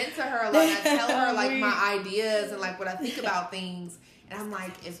I vent to her, like, I tell her, like, my ideas and, like, what I think about things. And I'm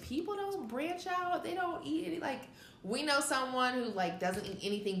like, if people don't branch out, they don't eat any, like, we know someone who, like, doesn't eat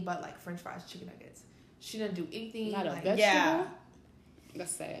anything but, like, french fries, chicken nuggets. She doesn't do anything. Not a like, vegetable? Yeah.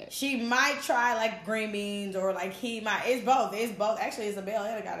 That's sad. She might try like green beans or like it's both. Actually, Isabel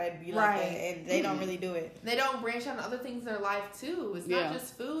had a guy that'd be like that, and they don't really do it. They don't branch out on other things in their life too. It's not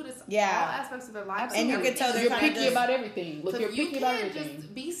just food. It's all aspects of their life. And you can tell you're picky about everything. Look, you're picky about everything.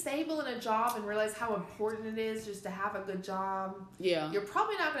 Just be stable in a job and realize how important it is just to have a good job. Yeah, you're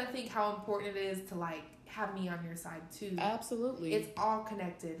probably not going to think how important it is to like have me on your side too. Absolutely. It's all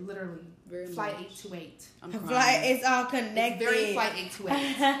connected, literally. Very Flight much. 828. It's all connected. It's very Flight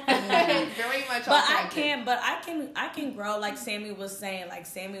 828. It's very much all connected. I can grow like Sami was saying. Like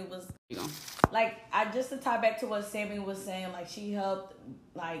Sami was just to tie back to what Sami was saying, like she helped,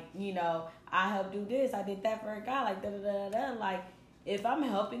 like, you know, I helped do this, I did that for a guy, like da da da da. Like if I'm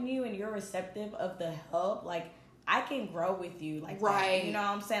helping you and you're receptive of the help, like I can grow with you, like that. You know what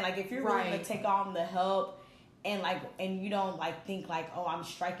I'm saying? Like if you're willing to take on the help and you don't like think like, oh, I'm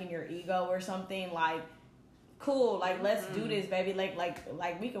striking your ego or something, like cool, like let's do this, baby.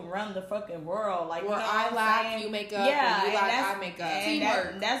 Like we can run the fucking world. Like where I laugh, you make up. Yeah, you laugh, I make up.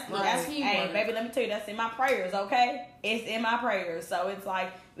 Teamwork. That's teamwork. Hey, baby, let me tell you, that's in my prayers. Okay, it's in my prayers. So it's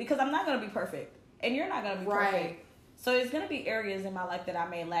like, because I'm not gonna be perfect, and you're not gonna be perfect. So it's gonna be areas in my life that I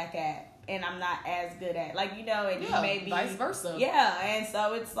may lack at. And I'm not as good at, like, you know, and you may be vice versa. Yeah, and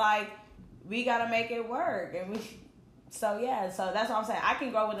so it's like we gotta make it work, and so that's what I'm saying. I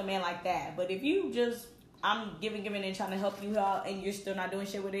can grow with a man like that, but if you just I'm giving and trying to help you out, and you're still not doing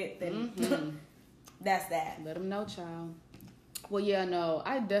shit with it, then that's that. Let them know, child. Well, yeah, no,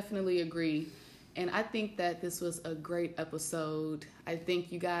 I definitely agree. And I think that this was a great episode. I thank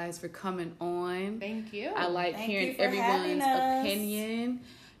you guys for coming on. Thank you. I like Thank hearing you for everyone's having us. opinion.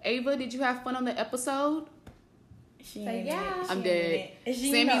 Ava, did you have fun on the episode? She Say ain't yeah. it. I'm She dead. ain't it.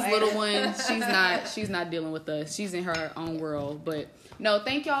 She Sammy's know little Ava. one, she's not dealing with us. She's in her own world. But no,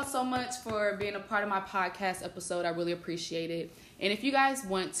 thank y'all so much for being a part of my podcast episode. I really appreciate it. And if you guys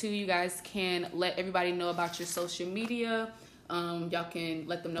want to, you guys can let everybody know about your social media. Y'all can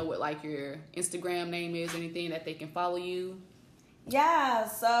let them know what like your Instagram name is, anything that they can follow you. Yeah,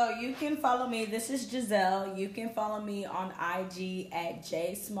 so you can follow me. This is Jizelle. You can follow me on IG at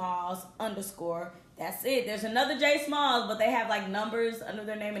jsmalls_. That's it. There's another J Smalls, but they have like numbers under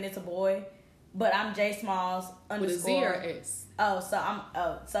their name and it's a boy. But I'm jsmalls_. With a Z or S?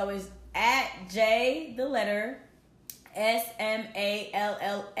 So it's at J the letter SMALLS_.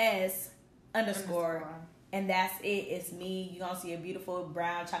 And that's it. It's me. You're gonna see a beautiful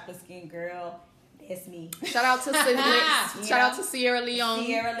brown chocolate skin girl. It's me. Shout out to shout out to Sierra Leone.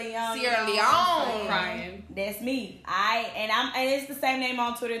 Sierra Leone. Crying. That's me. And it's the same name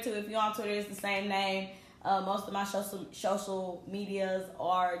on Twitter too. If you're on Twitter, it's the same name. Most of my social medias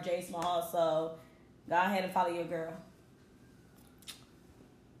are J Small. So go ahead and follow your girl.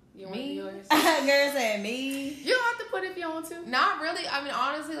 You want yours? Girl said me. You don't have to put it if you don't want to. Not really. I mean,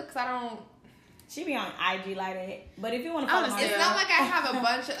 honestly, because I don't. She be on IG like that. But if you want to follow It's her, not like I have a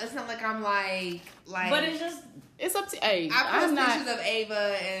bunch of. It's not like I'm like. But it's just. It's up to. Hey, I post I'm not pictures of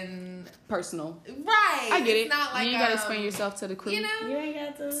Ava and. personal. Right. I get it's it. Not like you gotta explain yourself to the crew. You know. You ain't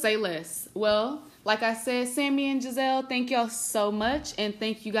got to. Say less. Well, like I said, Sammy and Jizelle, thank y'all so much, and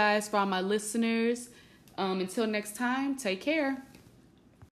thank you guys for all my listeners. Until next time, take care.